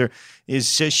 Nikki Glazer,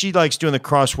 she likes doing the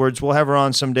crosswords. We'll have her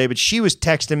on someday. But she was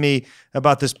texting me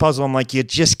about this puzzle. I'm like, you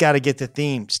just got to get the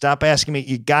theme. Stop asking me.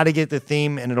 You got to get the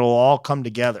theme, and it'll all come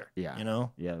together. Yeah. You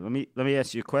know. Yeah. Let me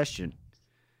ask you a question.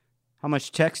 How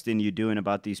much texting you doing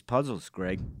about these puzzles,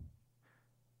 Greg?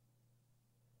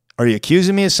 Are you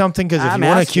accusing me of something? Because if you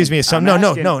want to accuse me of something,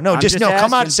 no. Just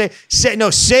come out and say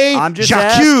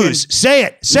j'accuse. Say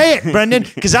it, Brendan.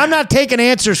 Because I'm not taking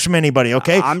answers from anybody.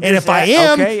 Okay. And if I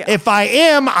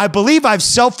am, I believe I've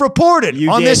self-reported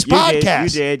this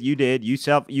podcast. You did. You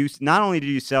not only did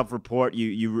you self-report,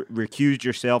 you recused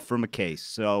yourself from a case.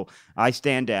 So I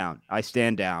stand down.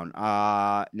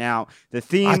 Now the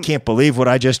theme. I can't believe what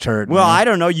I just heard. Well, man. I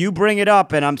don't know. You bring it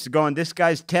up, and I'm going. This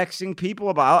guy's texting people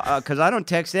about because I don't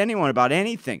text anyone about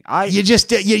anything.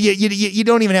 You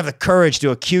don't even have the courage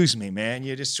to accuse me, man.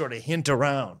 You just sort of hint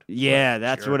around. Yeah,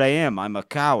 that's what I am. I'm a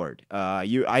coward.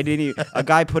 A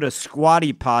guy put a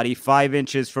squatty potty 5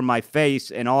 inches from my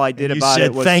face, and all I did about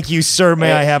it was thank you, sir.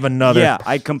 May I have another? Yeah,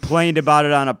 I complained about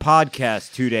it on a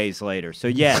podcast 2 days later. So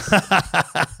yes,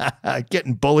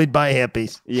 getting bullied by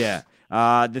hippies. Yeah.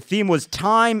 The theme was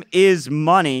time is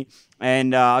money.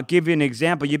 And I'll give you an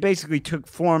example. You basically took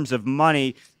forms of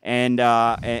money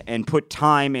and put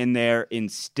time in there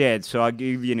instead. So I'll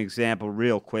give you an example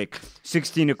real quick.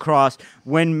 16 across.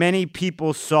 When many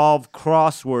people solve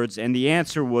crosswords, and the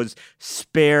answer was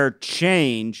spare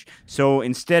change. So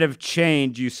instead of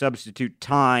change, you substitute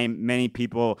time. Many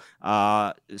people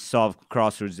solve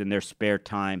crosswords in their spare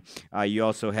time. You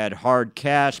also had hard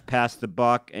cash, pass the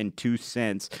buck, and 2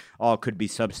 cents. All could be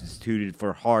substituted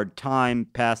for hard time,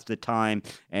 pass the time,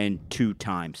 and 2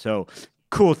 times. So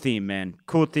cool theme, man.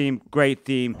 Cool theme. Great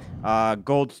theme.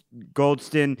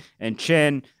 Goldston and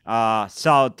Chen,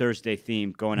 solid Thursday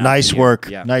theme going out. Nice work.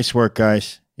 Yeah. Nice work,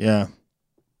 guys. Yeah.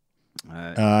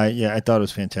 Yeah, I thought it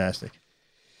was fantastic.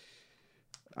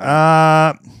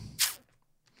 Well,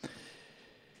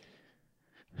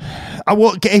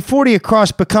 a 40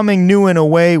 across becoming new in a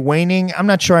way, waning. I'm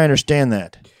not sure I understand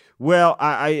that. Well,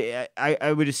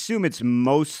 I would assume it's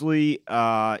mostly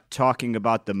talking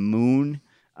about the moon.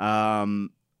 The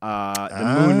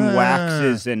moon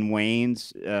waxes and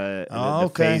wanes,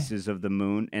 the phases of the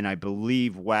moon, and I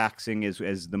believe waxing is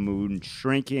as the moon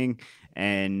shrinking,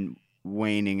 and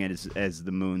waning as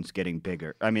the moon's getting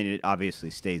bigger. I mean, it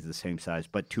obviously stays the same size,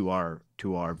 but to our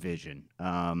vision.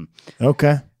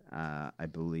 Okay. I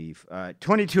believe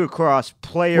 22 across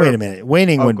player. Wait a minute.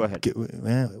 Waning go ahead.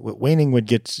 waning would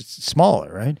get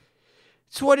smaller, right?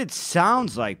 It's what it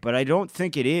sounds like, but I don't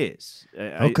think it is.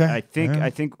 Okay. I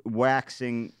think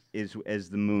waxing is as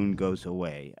the moon goes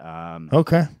away.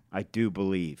 Okay. I do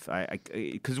believe.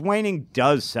 Because waning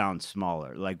does sound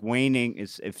smaller. Like waning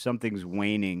is if something's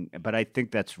waning, but I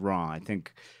think that's wrong. I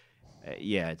think,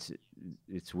 it's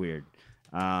weird.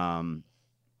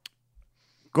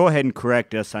 Go ahead and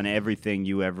correct us on everything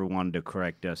you ever wanted to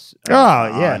correct us.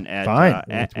 Fine.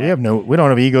 We don't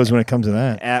have egos when it comes to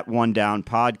that. At One Down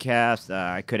Podcast,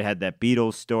 I could have had that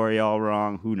Beatles story all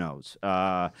wrong. Who knows?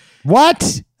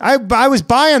 What? I was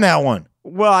buying that one.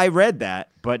 Well, I read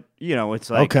that, but it's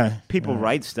like people Right.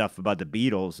 write stuff about the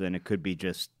Beatles, and it could be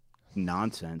just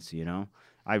nonsense.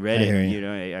 I read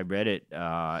it. I read it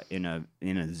in a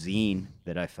zine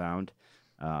that I found.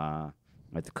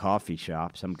 At the coffee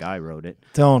shop, some guy wrote it.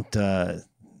 Don't. Did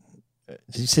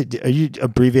you say? Are you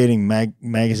abbreviating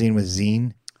magazine with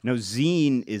zine? No,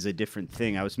 zine is a different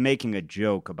thing. I was making a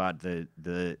joke about the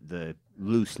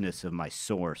looseness of my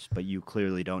source, but you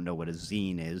clearly don't know what a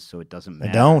zine is, so it doesn't matter.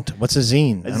 I don't. What's a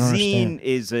zine? A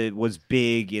zine was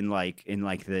big in like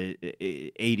the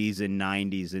 80s and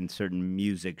 90s in certain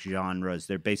music genres.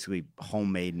 They're basically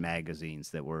homemade magazines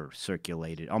that were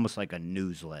circulated, almost like a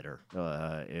newsletter.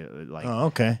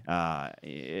 Okay.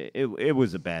 It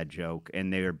was a bad joke,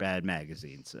 and they were bad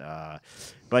magazines.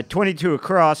 But 22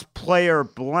 across, player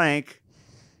blank.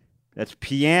 That's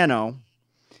piano.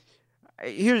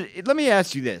 Let me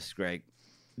ask you this, Greg.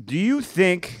 Do you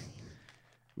think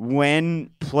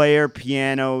when player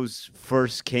pianos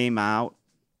first came out,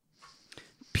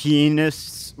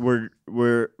 pianists were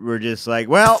just like,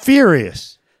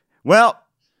 furious. Well,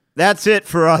 that's it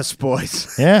for us,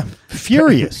 boys. Yeah,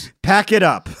 furious. Pack it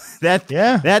up.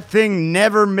 That thing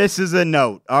never misses a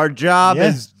note. Our job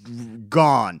is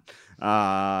gone.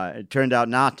 It turned out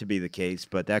not to be the case,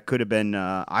 but that could have been.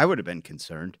 I would have been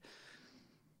concerned.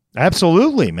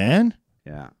 Absolutely, man.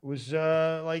 Yeah. It was just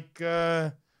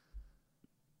I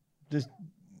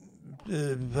don't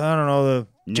know, the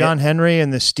John Henry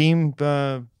and the steam.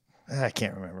 I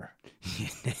can't remember.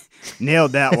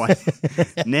 Nailed that one.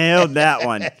 Nailed that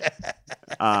one.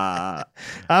 I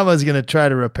was gonna try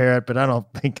to repair it, but I don't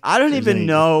think. I don't even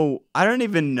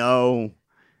know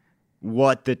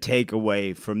what the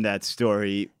takeaway from that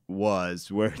story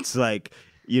was. Where it's like,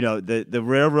 the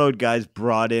railroad guys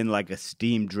brought in like a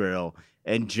steam drill,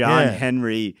 and John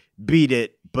Henry beat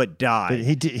it but died.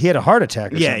 But he had a heart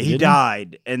attack. He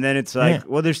died, and then it's like,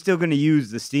 well, they're still going to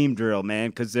use the steam drill,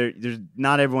 man, because there's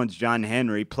not everyone's John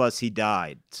Henry. Plus, he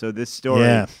died. So this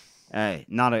story, I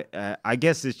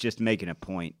guess it's just making a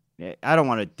point. I don't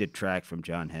want to detract from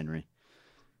John Henry.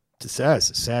 It's a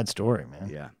sad story, man.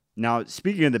 Yeah. Now,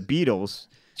 speaking of the Beatles,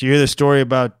 did you hear the story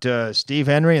about Steve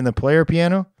Henry and the player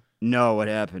piano? No, what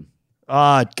happened?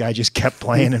 Guy just kept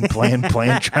playing and playing,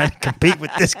 trying to compete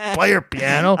with this player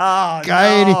piano. Oh,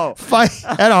 guy no.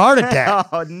 Had a heart attack.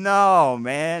 Oh, no,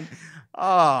 man.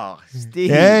 Oh,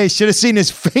 Steve. Yeah, he should have seen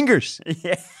his fingers.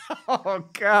 Yeah. Oh,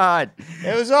 God.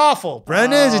 It was awful.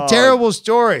 Brenda, it's a terrible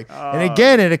story. And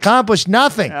again, it accomplished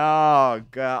nothing. Oh,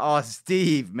 God. Oh,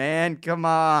 Steve, man. Come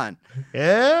on.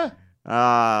 Yeah?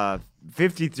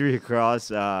 53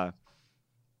 across.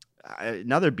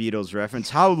 Another Beatles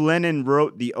reference. How Lennon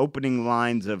wrote the opening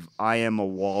lines of I Am a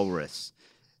Walrus.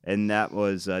 And that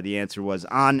was, the answer was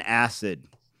on acid.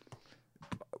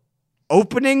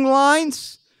 Opening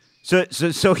lines? So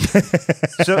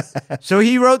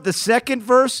he wrote the second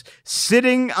verse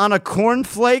sitting on a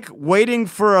cornflake waiting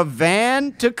for a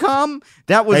van to come.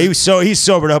 That was He's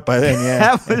sobered up by then.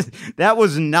 Yeah, that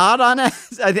was not on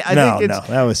acid. I think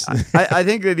that was. I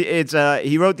think that it's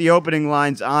he wrote the opening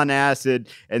lines on acid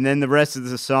and then the rest of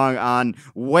the song on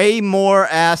way more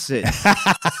acid.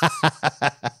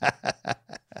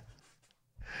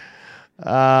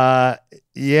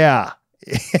 Yeah.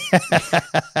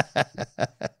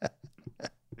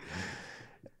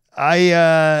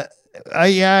 I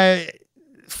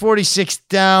 46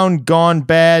 down, gone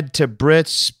bad to Brits,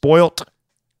 spoilt.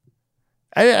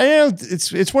 I know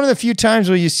it's one of the few times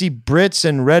where you see Brits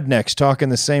and rednecks talking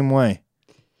the same way.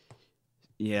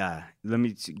 Yeah, do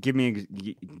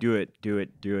it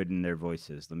in their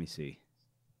voices. Let me see.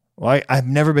 Well, I've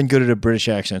never been good at a British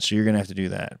accent, so you're gonna have to do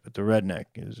that. But the redneck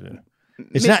is.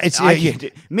 It's not. It's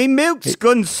me milk's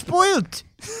gone spoiled.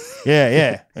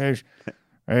 Yeah.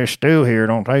 There's stew here.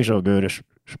 Don't taste so good. It's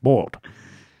spoiled.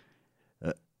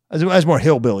 That's more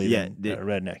hillbilly than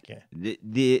redneck. Yeah.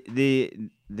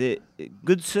 The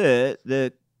good sir.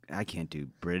 I can't do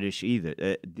British either.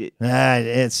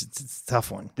 It's a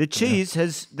tough one. The cheese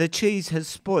has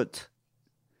spoiled.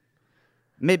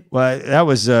 Well, that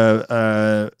was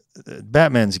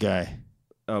Batman's guy.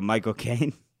 Oh, Michael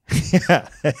Caine. Yeah.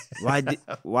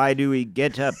 Why do we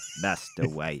get up, Master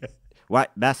White?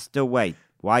 Master White?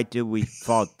 Why do we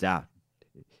fall down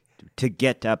to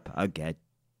get up again?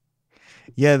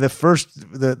 Yeah, the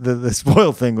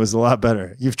spoil thing was a lot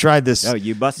better. You've tried this. No,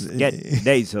 you must get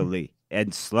nasally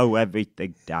and slow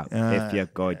everything down if you're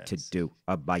going to do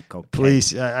a Michael Caine.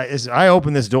 Please, I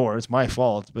opened this door. It's my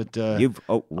fault, but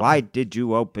why did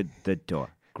you open the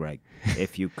door, Greg?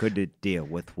 If you couldn't deal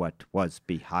with what was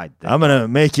behind the I'm going to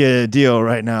make you a deal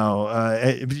right now.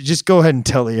 Just go ahead and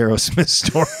tell the Aerosmith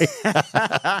story.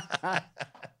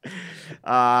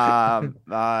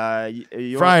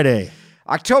 Friday.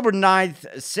 October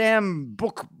 9th, Sam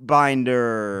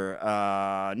Bookbinder,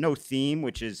 no theme,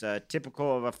 which is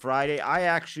typical of a Friday. I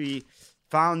actually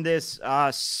found this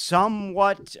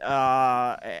somewhat,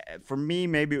 for me,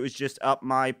 maybe it was just up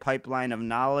my pipeline of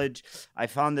knowledge. I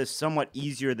found this somewhat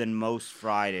easier than most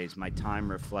Fridays. My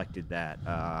time reflected that.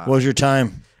 What was your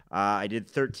time? I did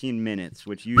 13 minutes,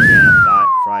 which usually on a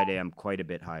Friday I'm quite a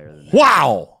bit higher than that.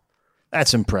 Wow!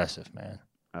 That's impressive, man.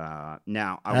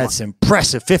 That's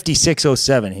impressive.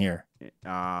 56:07 here.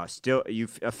 Still,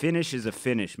 a finish is a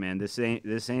finish, man. This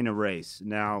ain't a race.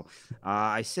 Now,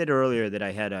 I said earlier that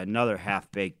I had another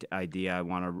half-baked idea I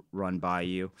want to run by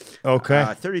you. Okay.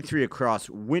 33 across,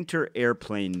 winter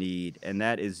airplane need, and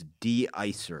that is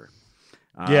de-icer.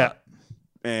 Yeah.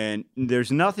 And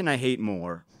there's nothing I hate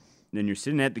more than you're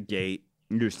sitting at the gate,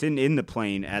 you're sitting in the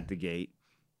plane at the gate,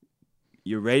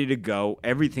 you're ready to go,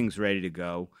 everything's ready to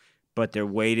go, but they're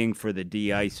waiting for the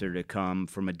de-icer to come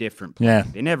from a different plane. Yeah.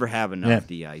 They never have enough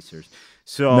de-icers.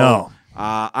 So No.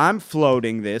 I'm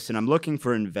floating this, and I'm looking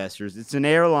for investors. It's an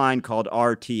airline called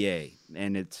RTA,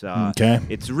 and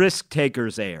it's Risk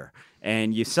Takers Air.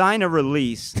 And you sign a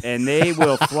release, and they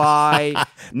will fly.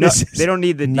 They don't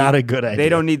need not a good idea. They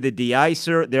don't need the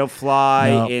de-icer. They'll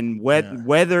fly in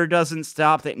weather doesn't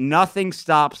stop. Nothing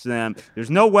stops them. There's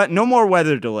no more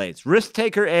weather delays. Risk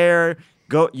Taker Air.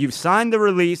 Go. You've signed the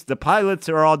release. The pilots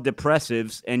are all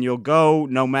depressives, and you'll go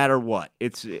no matter what.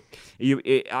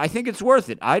 I think it's worth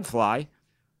it. I'd fly.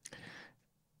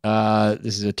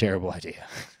 This is a terrible idea.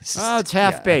 It's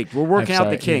half baked. We're working out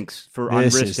the kinks on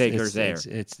Risk Takers Air.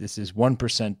 This is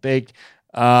 1% baked,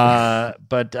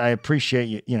 but I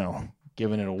appreciate you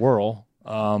giving it a whirl.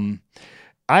 I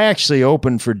actually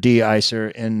opened for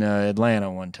de-icer in Atlanta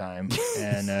one time,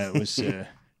 and it was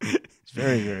it's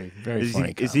very, very, very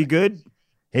funny. Is he good?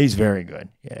 He's very good.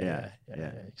 Yeah,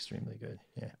 extremely good.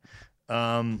 Yeah.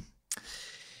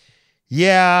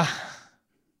 Yeah.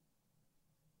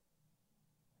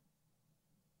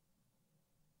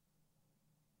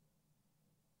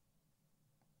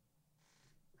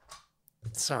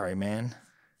 Sorry, man.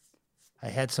 I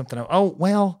had something. Oh,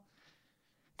 well,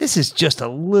 this is just a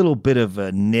little bit of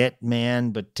a nit,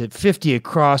 man. But to 50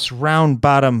 across, round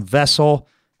bottom vessel,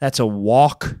 that's a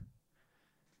walk.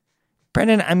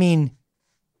 Brendan, I mean,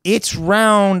 it's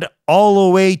round all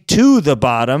the way to the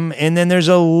bottom, and then there's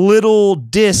a little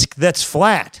disc that's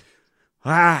flat.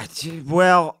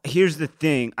 Well, here's the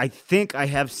thing. I think I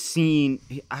have seen,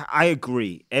 I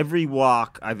agree. Every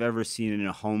wok I've ever seen in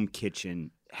a home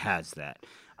kitchen has that.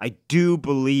 I do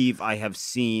believe I have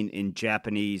seen in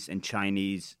Japanese and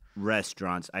Chinese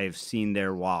restaurants, I have seen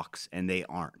their woks, and they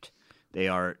aren't. They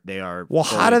are. Well,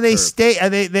 how fully do they curved. stay?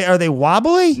 Are they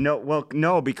wobbly?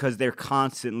 No, because they're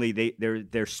constantly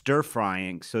they're stir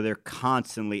frying, so they're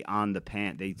constantly on the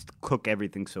pan. They cook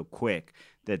everything so quick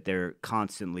that they're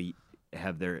constantly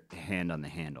have their hand on the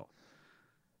handle.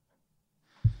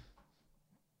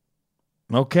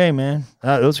 Okay, man.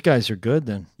 Those guys are good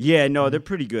then. Yeah, no, they're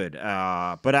pretty good.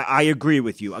 But I agree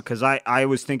with you because I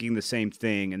was thinking the same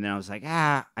thing, and then I was like,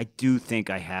 I do think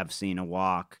I have seen a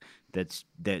wok that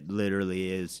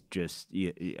literally is just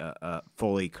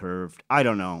fully curved. I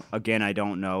don't know. Again, I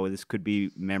don't know. This could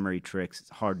be memory tricks. It's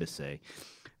hard to say.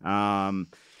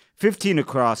 15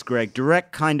 across, Greg.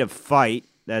 Direct kind of fight.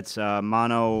 That's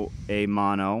mano a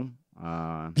mano.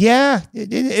 Yeah,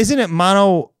 isn't it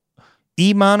mono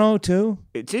too?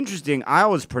 It's interesting. I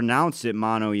always pronounced it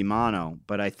mano y mano,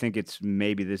 but I think it's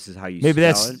maybe this is how you Maybe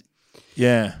spell that's it.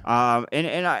 Yeah.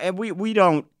 And we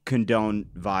don't condone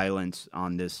violence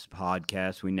on this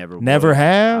podcast. We never Never would.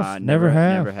 have. Never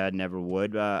have. Never had. Never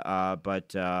would.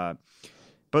 But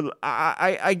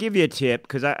I give you a tip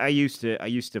because I used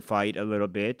to fight a little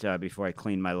bit before I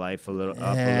cleaned my life a little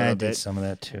I did bit. some of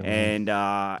that too.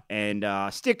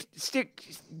 And stick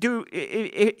do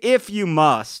if you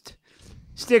must.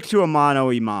 Stick to a mano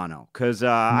y mano, because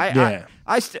Greg,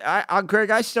 I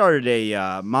started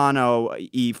a mono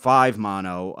E5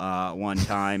 mono one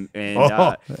time, and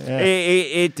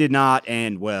it did not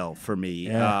end well for me.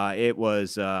 Yeah. It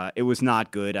was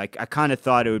not good. I kind of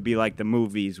thought it would be like the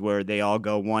movies where they all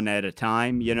go one at a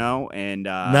time, and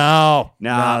no,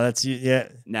 that's yeah.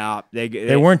 no,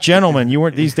 They weren't gentlemen. You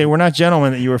weren't these. They were not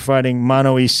gentlemen that you were fighting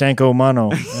mano y sanko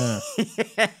mano. Yeah.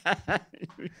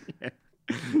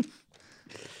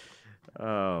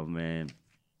 Oh man.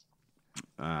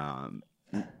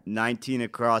 19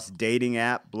 across dating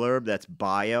app blurb. That's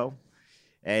bio.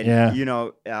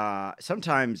 And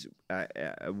sometimes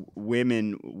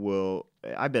women will.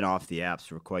 I've been off the apps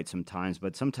for quite some time,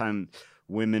 but sometimes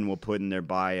women will put in their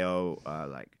bio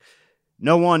like,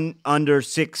 no one under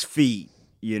 6 feet,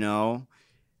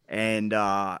 and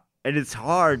it's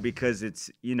hard because it's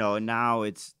now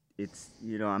it's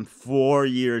I'm 4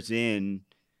 years in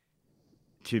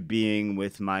to being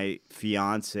with my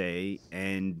fiance,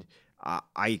 and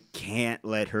I can't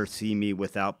let her see me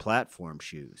without platform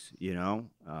shoes.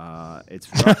 It's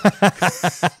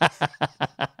rough.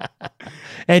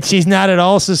 And she's not at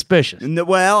all suspicious.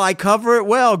 Well, I cover it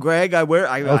well, Greg. I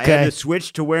had to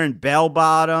switch to wearing bell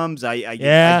bottoms.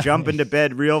 I jump into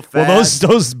bed real fast. Well,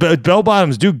 those bell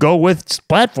bottoms do go with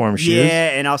platform shoes.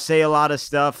 Yeah, and I'll say a lot of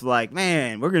stuff like,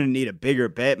 "Man, we're gonna need a bigger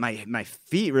bed. My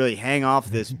feet really hang off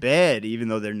this bed, even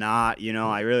though they're not."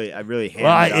 I really hate.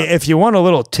 Well, if you want a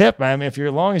little tip, as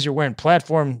long as you're wearing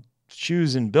platform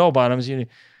shoes and bell bottoms,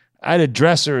 I'd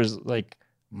address her as like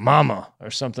mama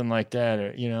or something like that,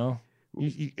 or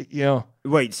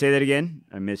Wait, say that again.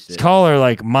 I missed it. Call her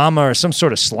like mama or some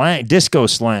sort of slang, disco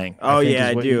slang. Oh yeah,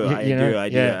 I do.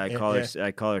 Yeah, I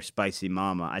call her Spicy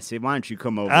Mama. I say, "Why don't you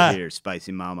come over here,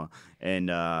 Spicy Mama?" And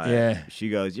she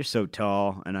goes, "You're so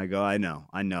tall." And I go, "I know.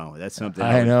 That's something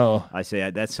I know." I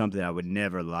say, "That's something I would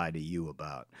never lie to you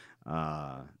about."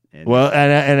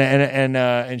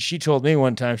 And she told me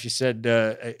one time, she said,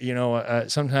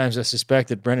 sometimes I suspect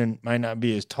that Brendan might not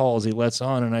be as tall as he lets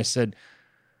on. And I said,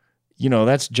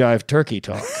 that's jive turkey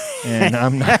talk. And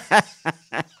I'm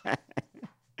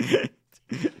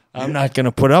not going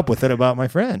to put up with it about my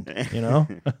friend,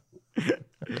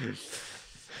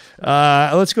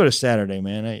 Let's go to Saturday,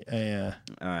 man.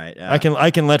 All right.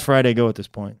 I can let Friday go at this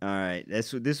point. All right.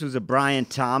 This was a Brian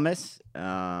Thomas.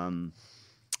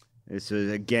 This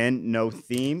is again no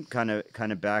theme, kind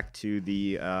of back to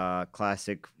the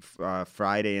classic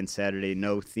Friday and Saturday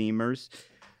no themers.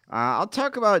 I'll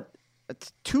talk about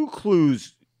 2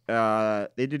 clues. They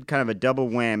did kind of a double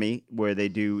whammy where they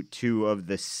do 2 of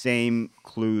the same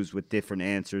clues with different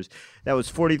answers. That was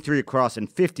 43 across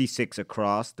and 56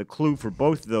 across. The clue for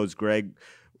both of those, Greg,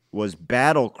 was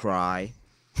battle cry.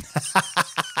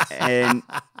 And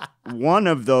one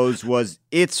of those was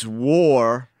it's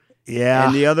war. Yeah.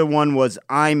 And the other one was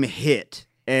I'm hit.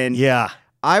 And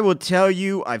I will tell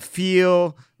you, I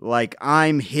feel like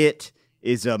I'm hit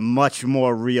is a much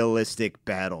more realistic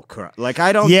battle cry. Like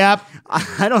I don't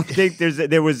think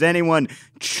there was anyone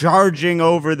charging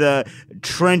over the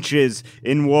trenches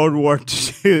in World War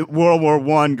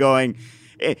I going,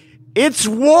 it's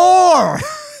war.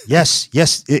 Yes,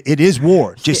 it is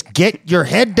war. Just get your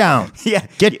head down. Yeah.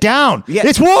 Get down. Yeah.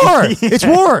 It's war. It's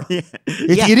war. Yeah.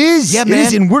 It is. Yeah, it man.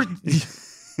 is, and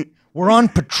We're on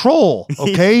patrol,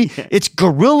 okay? It's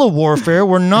guerrilla warfare.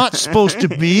 We're not supposed to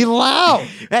be loud.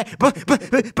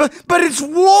 But it's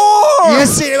war.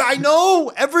 Yes, I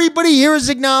know. Everybody here has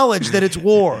acknowledged that it's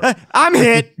war. I'm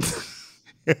hit.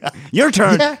 Your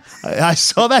turn. Yeah, I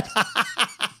saw that.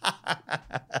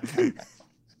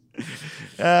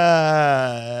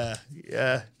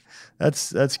 Yeah,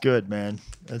 that's good, man.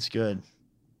 That's good.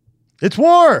 It's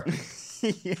war.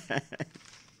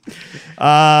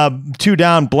 Two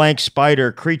down. Blank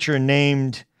spider, creature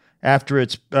named after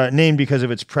its named because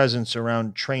of its presence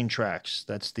around train tracks.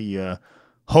 That's the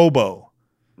hobo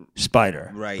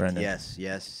spider. Right. Brendan. Yes.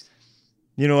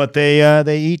 You know what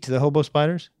they eat? The hobo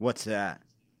spiders? What's that?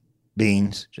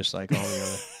 Beans, just like all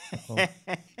the other.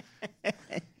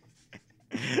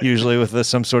 Usually with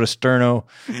some sort of sterno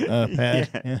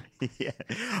pad. Yeah.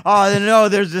 Oh no,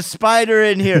 there's a spider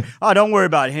in here. Oh, don't worry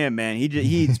about him, man. He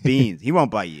eats beans. He won't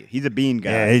bite you. He's a bean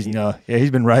guy.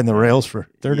 He's been riding the rails for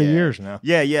 30 years now.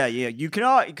 Yeah. You can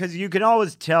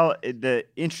always tell. The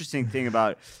interesting thing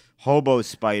about hobo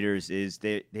spiders is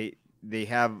they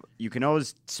have, you can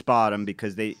always spot them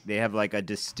because they have like a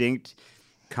distinct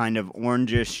kind of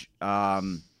orangish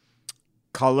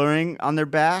coloring on their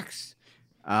backs.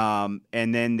 And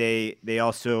then they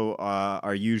also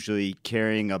are usually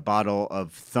carrying a bottle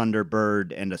of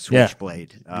Thunderbird and a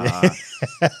switchblade.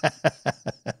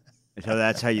 So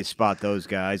that's how you spot those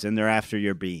guys, and they're after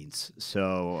your beans.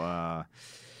 So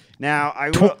now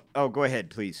I will. Oh, go ahead,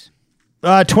 please.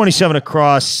 27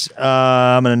 across.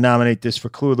 I'm going to nominate this for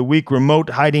Clue of the Week.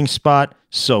 Remote hiding spot,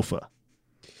 sofa.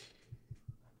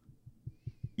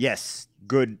 Yes,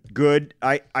 good.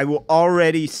 I will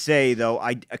already say though,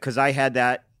 because I had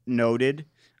that noted.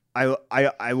 I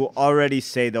will already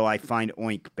say though, I find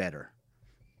Oink better.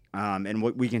 And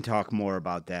we can talk more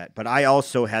about that. But I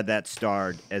also had that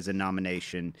starred as a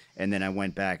nomination, and then I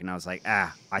went back and I was like,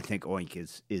 I think Oink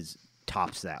is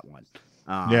tops that one.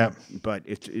 Yeah. But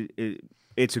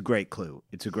it's a great clue.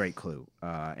 It's a great clue,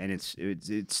 and it's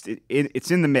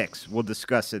in the mix. We'll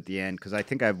discuss at the end because I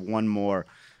think I have one more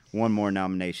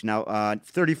nomination. Now,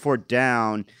 34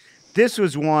 down. This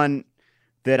was one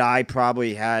that I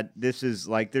probably had. This is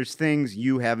like, there's things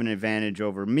you have an advantage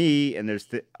over me, and there's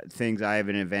things I have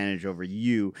an advantage over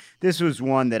you. This was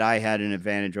one that I had an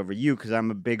advantage over you because I'm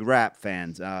a big rap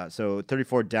fan. So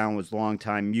 34 down was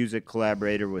longtime music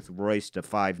collaborator with Royce da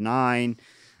 5'9",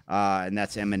 and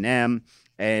that's Eminem.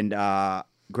 And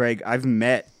Greg, I have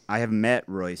met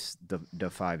Royce da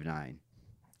 5'9".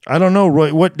 I don't know,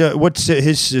 Roy. What's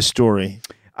his story?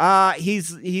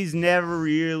 He's never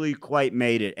really quite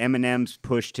made it. Eminem's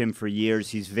pushed him for years.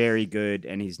 He's very good,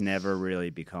 and he's never really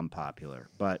become popular.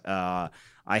 But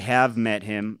I have met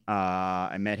him.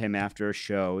 I met him after a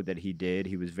show that he did.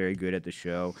 He was very good at the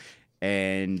show,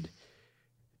 and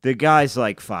the guy's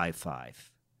like 5'5".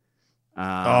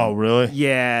 Oh, really?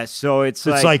 Yeah. So it's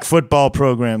like football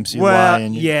programs.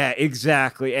 Yeah,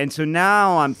 exactly. And so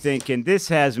now I'm thinking, this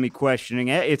has me questioning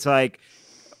it. It's like,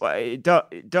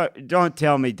 don't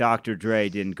tell me Dr. Dre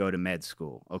didn't go to med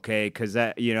school, okay? Because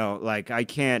that, I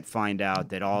can't find out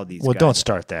that all these. Well, guys don't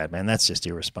start that, man. That's just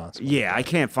irresponsible. Yeah, I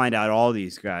can't find out all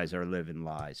these guys are living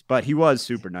lies. But he was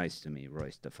super nice to me,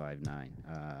 Royce da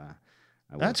 5'9".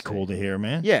 That's cool to hear,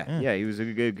 man. Yeah, he was a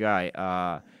good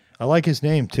guy. I like his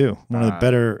name too. One of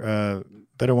the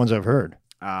better ones I've heard.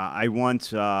 I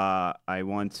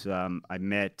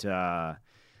met.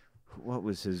 What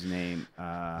was his name?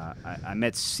 I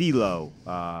met CeeLo,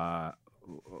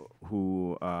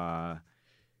 who I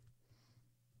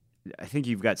think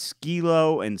you've got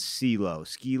Skee-Lo and CeeLo.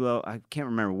 Skee-Lo, I can't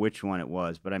remember which one it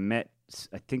was, but I met,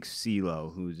 I think,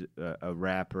 CeeLo, who's a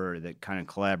rapper that kind of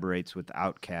collaborates with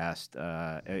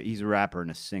Outkast. He's a rapper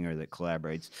and a singer that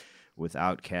collaborates with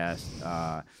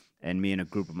Outkast. And me and a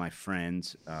group of my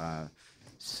friends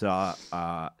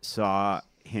saw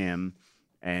him.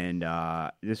 And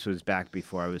this was back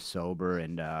before I was sober,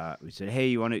 and we said, "Hey,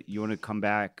 you want to come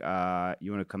back?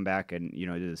 You want to come back and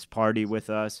do this party with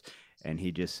us?" And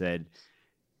he just said,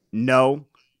 "No,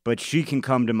 but she can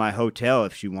come to my hotel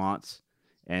if she wants."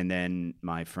 And then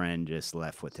my friend just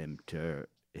left with him to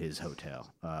his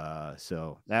hotel.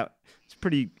 So that's a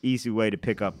pretty easy way to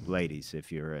pick up ladies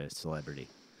if you're a celebrity.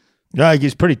 Yeah,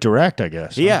 he's pretty direct, I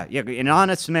guess. Yeah, an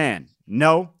honest man.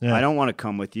 No, yeah. I don't want to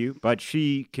come with you, but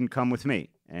she can come with me,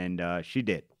 and she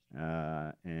did.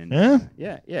 Yeah,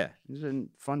 it's been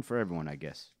fun for everyone, I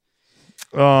guess.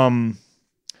 I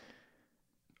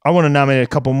want to nominate a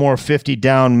couple more. 50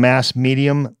 down, mass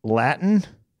medium Latin.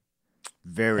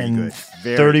 Very good.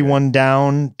 31 good.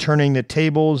 Down, turning the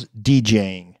tables,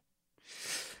 DJing.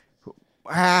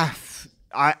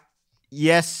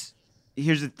 Yes.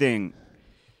 Here's the thing.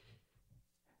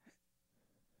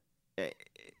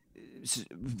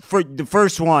 for the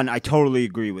first one, I totally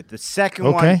agree with. The second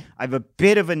one, Okay. I have a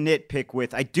bit of a nitpick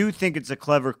with. I do think it's a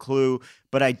clever clue,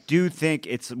 but I do think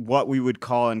it's what we would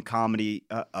call in comedy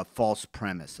a false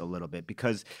premise a little bit,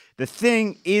 because the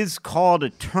thing is called a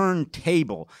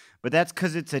turntable, but that's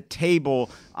because it's a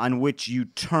table on which you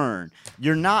turn.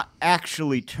 You're not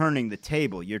actually turning the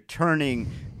table. You're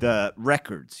turning the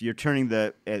records. You're turning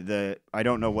the I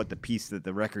don't know what the piece that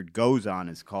the record goes on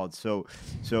is called. So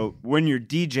when you're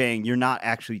DJing, you're not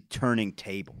actually turning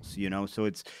tables, you know? So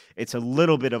it's a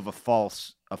little bit of a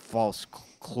false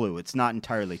clue. It's not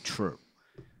entirely true.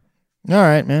 All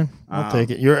right, man. I'll take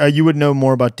it. You would know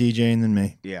more about DJing than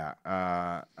me. Yeah.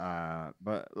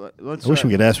 But let's. I wish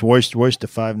we could ask Royce to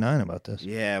 5'9" about this.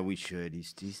 Yeah, we should.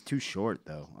 He's too short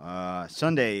though.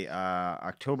 Sunday,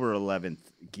 October 11th.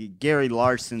 Gary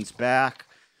Larson's back.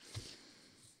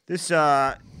 This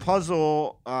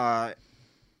puzzle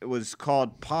it was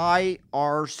called Pi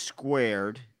R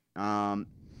Squared.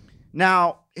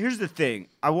 Now here's the thing.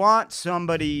 I want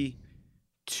somebody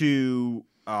to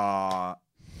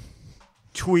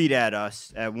tweet at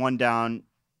us at One Down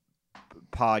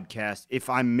Podcast if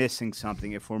I'm missing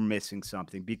something, if we're missing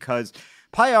something, because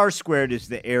pi r squared is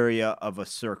the area of a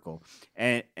circle,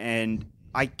 and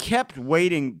I kept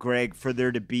waiting, Greg, for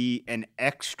there to be an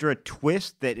extra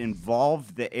twist that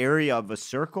involved the area of a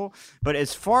circle, but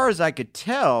as far as I could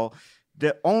tell,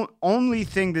 the only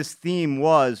thing this theme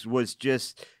was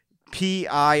just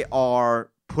PIR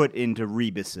put into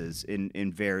rebuses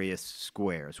in various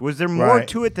squares. Was there more Right.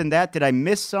 to it than that? Did I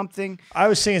miss something? I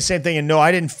was saying the same thing, and no,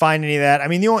 I didn't find any of that. I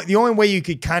mean, the only way you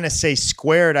could kind of say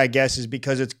squared, I guess, is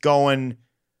because it's going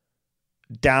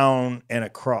down and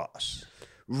across.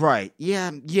 Right.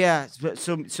 Yeah.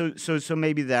 So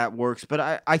maybe that works.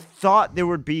 But I thought there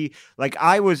would be, like,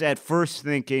 I was at first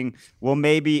thinking, well,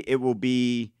 maybe it will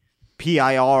be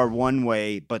PIR one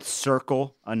way, but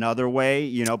circle another way,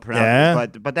 you know, Yeah.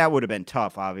 but that would have been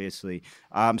tough, obviously.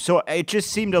 So it just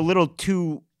seemed a little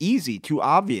too easy, too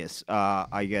obvious,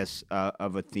 I guess,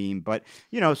 of a theme. But,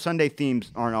 you know, Sunday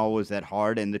themes aren't always that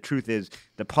hard. And the truth is,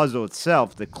 the puzzle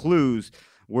itself, the clues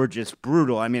were just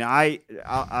brutal. I mean,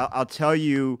 I'll tell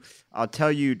you,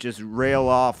 just rail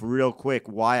off real quick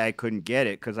why I couldn't get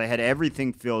it, because I had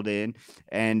everything filled in,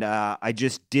 and I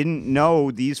just didn't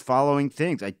know these following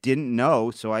things. I didn't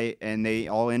know, and they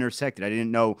all intersected. I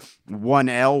didn't know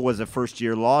 1L was a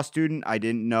first-year law student. I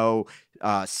didn't know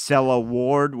Cella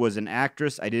Ward was an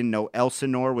actress. I didn't know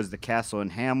Elsinore was the castle in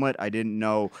Hamlet. I didn't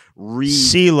know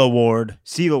Sela Ward.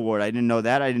 I didn't know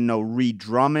that. I didn't know Reed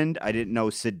Drummond. I didn't know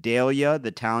Sedalia,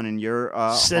 the town in your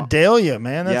Sedalia,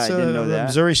 man. That's I didn't know the that.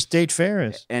 Missouri State Fair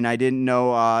is. And I didn't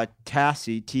know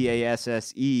Tasse,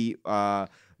 Tasse,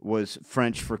 was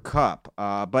French for cup.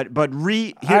 I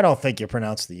don't think you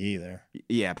pronounced the E there.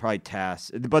 Yeah, probably Tass.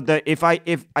 But if I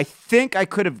think I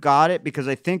could have got it, because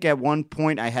I think at one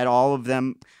point I had all of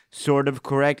them sort of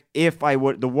correct. If I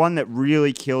would, the one that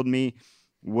really killed me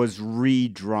was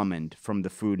Reed Drummond from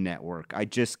the Food Network.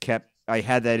 I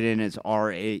had that in as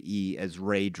RAE, as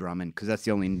Ray Drummond, because that's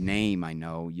the only name I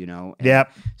know, you know.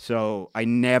 Yep. So I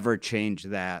never changed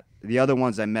that. The other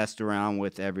ones I messed around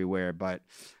with everywhere, but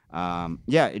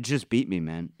yeah, it just beat me,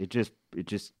 man. It just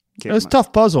It was a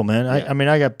tough puzzle, man. Yeah. I mean,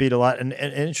 I got beat a lot, and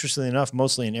interestingly enough,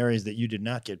 mostly in areas that you did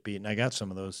not get beat, and I got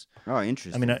some of those. Oh,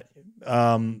 interesting. I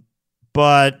mean,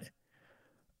 but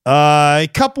a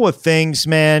couple of things,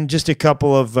 man. Just a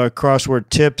couple of crossword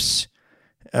tips.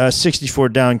 64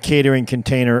 down, catering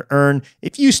container, earn.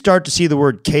 If you start to see the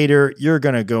word cater, you're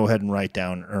going to go ahead and write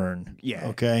down earn. Yeah.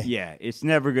 Okay? Yeah. It's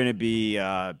never going to be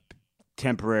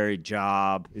temporary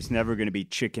job. It's never going to be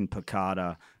chicken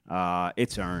piccata.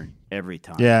 It's earn every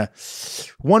time. Yeah.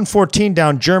 114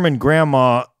 down, German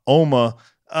grandma, Oma.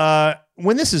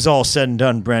 When this is all said and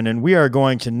done, Brendan, we are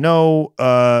going to know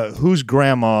whose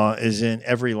grandma is in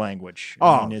every language.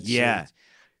 Oh, yeah.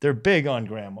 They're big on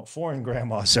grandma. Foreign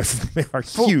grandmas are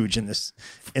huge in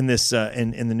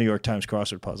the New York Times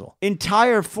crossword puzzle.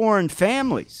 Entire foreign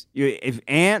families. If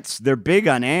aunts, they're big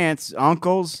on aunts,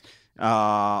 uncles,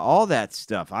 all that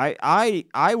stuff. I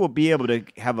will be able to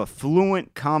have a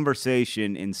fluent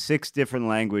conversation in 6 different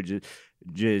languages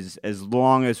as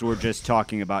long as we're just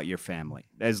talking about your family.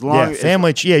 As long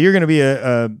family. You're going to be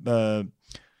a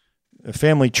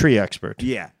family tree expert.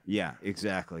 Yeah,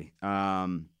 exactly.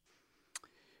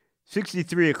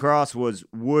 63 across was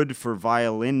wood for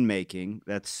violin making.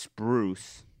 That's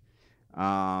spruce.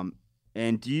 And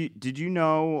did you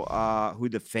know who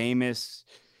the famous?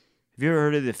 Have you ever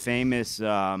heard of the famous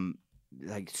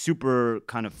like super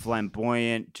kind of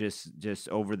flamboyant, just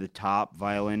over the top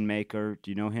violin maker? Do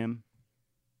you know him?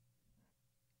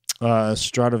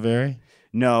 Stradivari.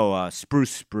 No,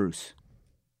 Spruce.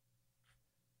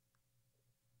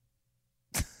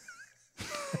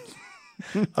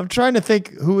 I'm trying to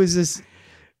think, who is this?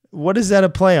 What is that a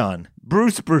play on?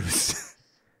 Bruce.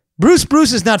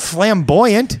 Bruce is not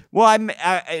flamboyant. Well,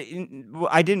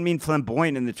 I didn't mean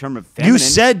flamboyant in the term of feminine. You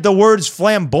said the words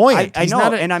flamboyant. I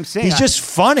know, and I'm saying he's just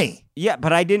funny. Yeah,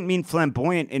 but I didn't mean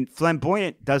flamboyant, and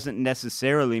flamboyant doesn't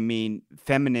necessarily mean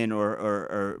feminine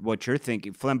or what you're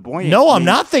thinking. Flamboyant. No, I'm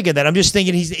not thinking that. I'm just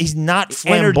thinking he's not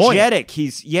flamboyant. Energetic. He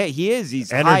is.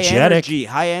 He's energetic.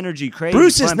 High energy, crazy.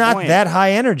 Bruce is not that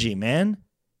high energy, man.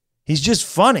 He's just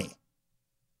funny.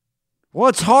 Well,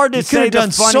 it's hard to say. You could have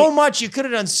done so much. You could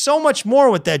have done so much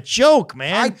more with that joke,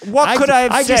 man. What could I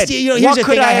have said? Here's the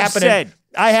thing.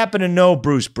 I happen to know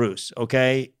Bruce.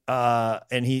 Okay, So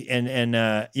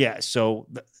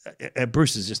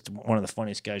Bruce is just one of the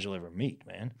funniest guys you'll ever meet,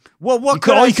 man. Well,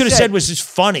 all you could have said was just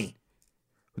funny.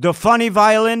 The funny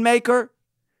violin maker.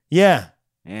 Yeah,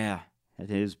 it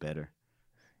is better.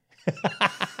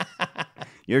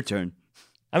 Your turn.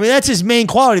 I mean, that's his main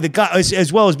quality. The guy,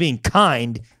 as well as being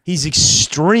kind, he's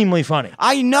extremely funny.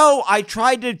 I know. I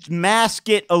tried to mask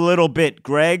it a little bit,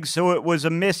 Greg, so it was a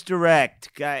misdirect.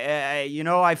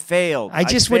 I failed. I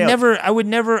just would never. I would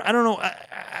never. I don't know.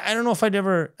 I don't know if I'd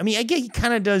ever. I mean, I guess he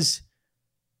kind of does.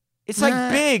 It's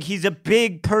like big. He's a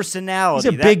big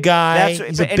personality. He's a big guy.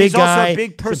 He's a big guy. Also a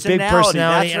big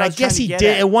personality. And I guess he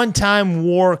did at one time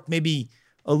wore maybe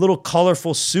a little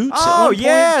colorful suits. Oh,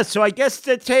 yeah. So I guess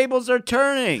the tables are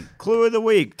turning. Clue of the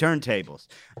week, turntables.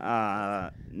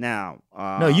 No,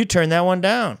 you turned that one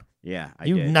down. Yeah, I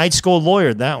You did. night school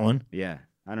lawyered that one. Yeah.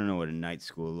 I don't know what a night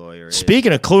school lawyer is.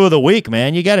 Speaking of clue of the week,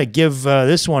 man, you got to give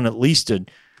this one at least a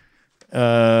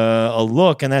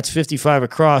look, and that's 55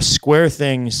 across. Square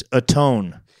Things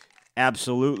Atone.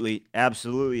 Absolutely.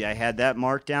 I had that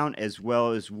marked down as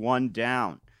well as one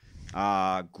down.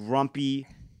 Grumpy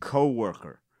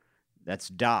Coworker. That's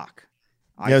Doc.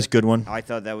 That was a good one. I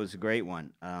thought that was a great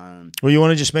one. Well, you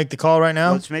want to just make the call right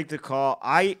now? Let's make the call.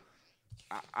 I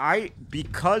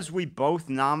because we both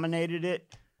nominated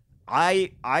it,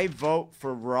 I vote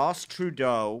for Ross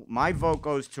Trudeau. My vote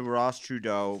goes to Ross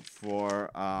Trudeau for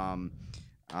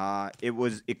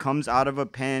it comes out of a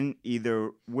pen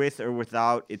either with or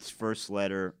without its first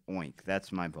letter, oink.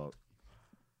 That's my vote.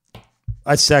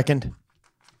 I second.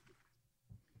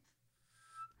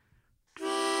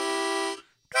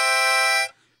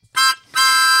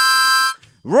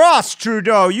 Ross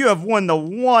Trudeau, you have won the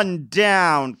one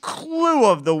down clue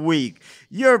of the week.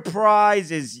 Your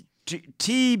prize is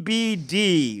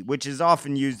TBD, which is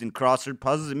often used in crossword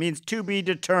puzzles. It means to be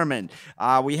determined.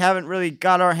 We haven't really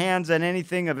got our hands on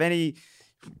anything of any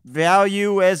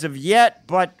value as of yet,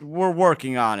 but we're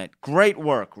working on it. Great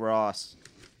work, Ross.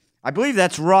 I believe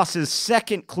that's Ross's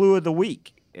second clue of the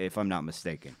week, if I'm not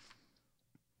mistaken.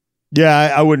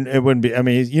 Yeah, I wouldn't. It wouldn't be. I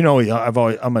mean,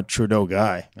 I'm a Trudeau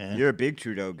guy, man. You're a big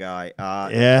Trudeau guy.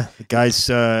 Yeah, the guys.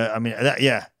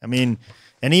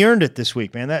 And he earned it this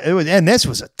week, man. This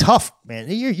was a tough, man.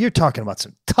 You're talking about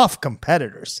some tough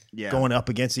competitors going up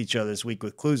against each other this week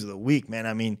with clues of the week, man.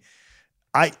 I mean,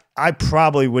 I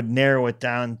probably would narrow it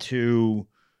down to,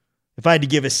 if I had to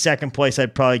give a second place,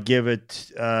 I'd probably give it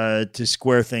to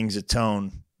Square Things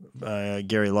Atone,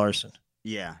 Gary Larson.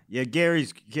 Yeah.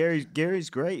 Gary's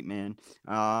great, man.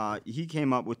 He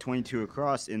came up with 22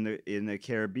 across in the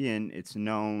Caribbean. It's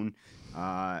known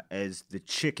as the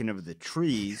chicken of the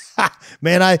trees.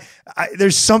 Man, I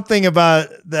there's something about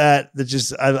that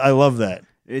just I love that.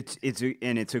 It's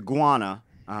iguana.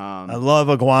 I love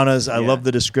iguanas. I love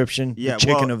the description. Yeah, the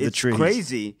chicken of the trees. It's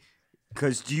crazy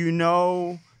because do you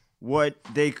know what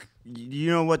they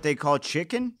call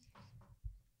chicken?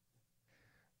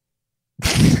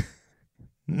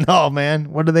 No,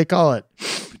 man. What do they call it?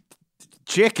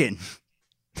 Chicken.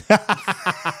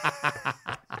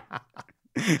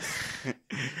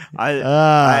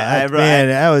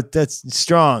 That's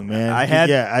strong, man.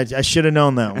 I should have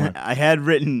known that one. I had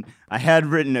written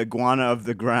iguana of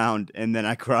the ground, and then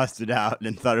I crossed it out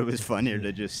and thought it was funnier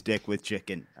to just stick with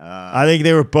chicken. I think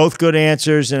they were both good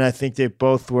answers, and I think they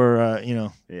both were,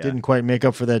 didn't quite make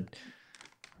up for that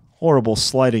horrible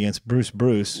slight against Bruce.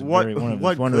 One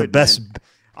of the best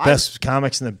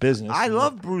comics in the business. I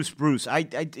love Bruce.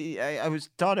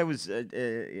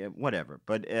 Whatever.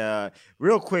 But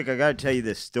real quick, I got to tell you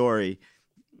this story.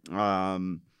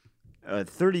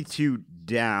 32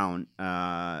 down.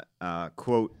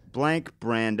 Quote: blank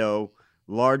Brando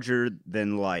larger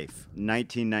than life,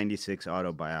 1996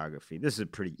 autobiography. This is a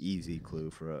pretty easy clue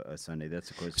for a Sunday.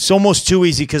 That's of course It's almost too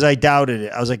easy because I doubted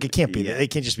it. I was like, it can't be Yeah. that. It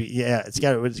can't just be. Yeah, it's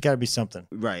got to be something.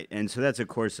 right, and so that's of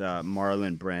course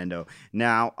Marlon Brando.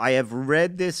 Now I have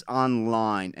read this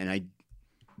online, and I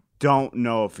don't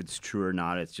know if it's true or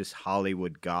not. It's just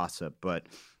Hollywood gossip, but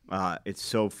it's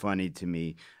so funny to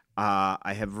me.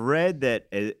 I have read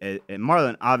that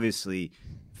Marlon, obviously,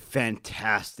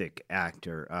 fantastic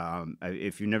actor.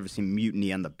 If you've never seen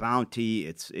Mutiny on the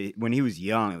Bounty, when he was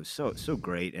young, it was so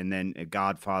great. And then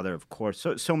Godfather, of course,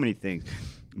 so many things.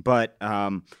 But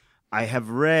I have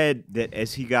read that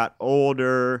as he got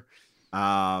older,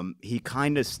 he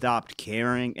kind of stopped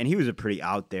caring, and he was a pretty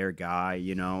out there guy,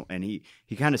 and he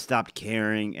kind of stopped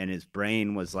caring, and his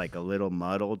brain was like a little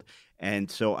muddled.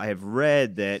 And so I have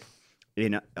read that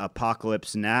in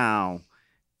Apocalypse Now,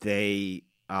 he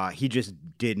just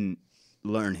didn't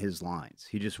learn his lines.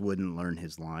 He just wouldn't learn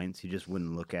his lines. He just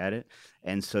wouldn't look at it.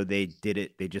 And so they did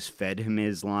it. They just fed him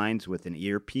his lines with an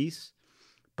earpiece.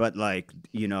 But like,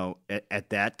 at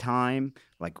that time,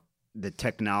 like the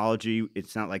technology,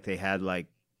 it's not like they had like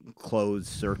closed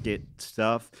circuit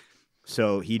stuff.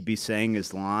 So he'd be saying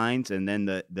his lines, and then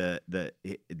they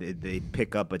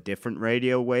pick up a different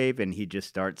radio wave, and he just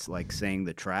starts like saying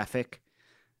the traffic.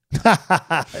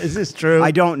 Is this true?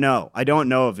 I don't know. I don't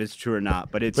know if it's true or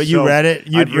not, but it's. But you read it.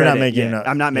 You're read not it, making it yeah. up.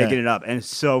 I'm not making Yeah. it up, and it's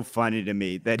so funny to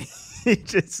me that he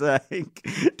just like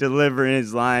delivering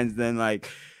his lines. Then like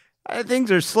things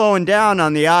are slowing down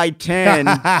on the I-10.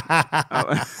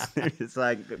 It's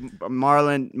like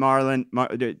Marlon,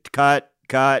 cut.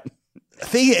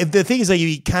 The thing is, like,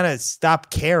 he kind of stopped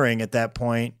caring at that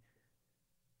point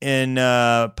in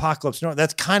Apocalypse Now.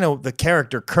 That's kind of the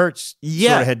character. Kurtz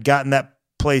sort of had gotten that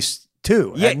place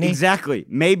too. Yeah, hadn't he? exactly.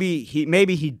 Maybe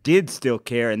he did still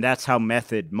care, and that's how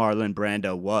method Marlon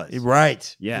Brando was.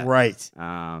 Right. Yeah. Right.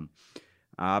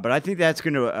 But I think that's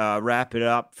going to wrap it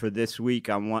up for this week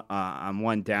on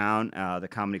One Down, the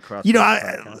Comedy Cross.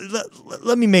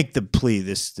 Let me make the plea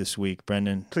this week,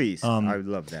 Brendan. Please, I would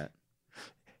love that.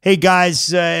 Hey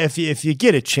guys, if you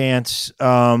get a chance,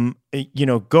 go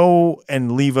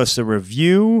and leave us a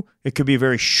review. It could be a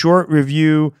very short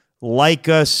review. Like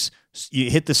us. You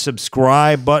hit the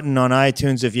subscribe button on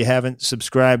iTunes if you haven't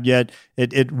subscribed yet.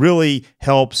 It really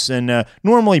helps. And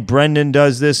normally Brendan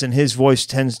does this, and his voice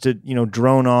tends to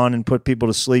drone on and put people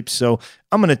to sleep. So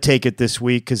I'm going to take it this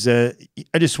week because I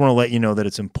just want to let you know that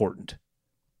it's important.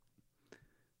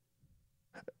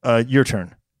 Your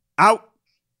turn. Out.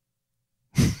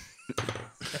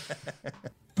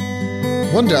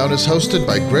 One Down is hosted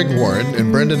by Greg Warren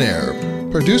and Brendan Eyre.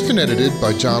 Produced and edited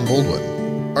by John Baldwin.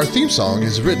 Our theme song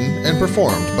is written and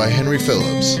performed by Henry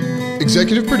Phillips.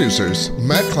 Executive producers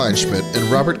Matt Kleinschmidt and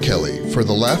Robert Kelly for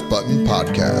the Laugh Button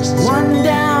Podcast. One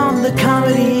Down, the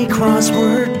Comedy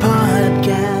Crossword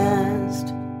Podcast.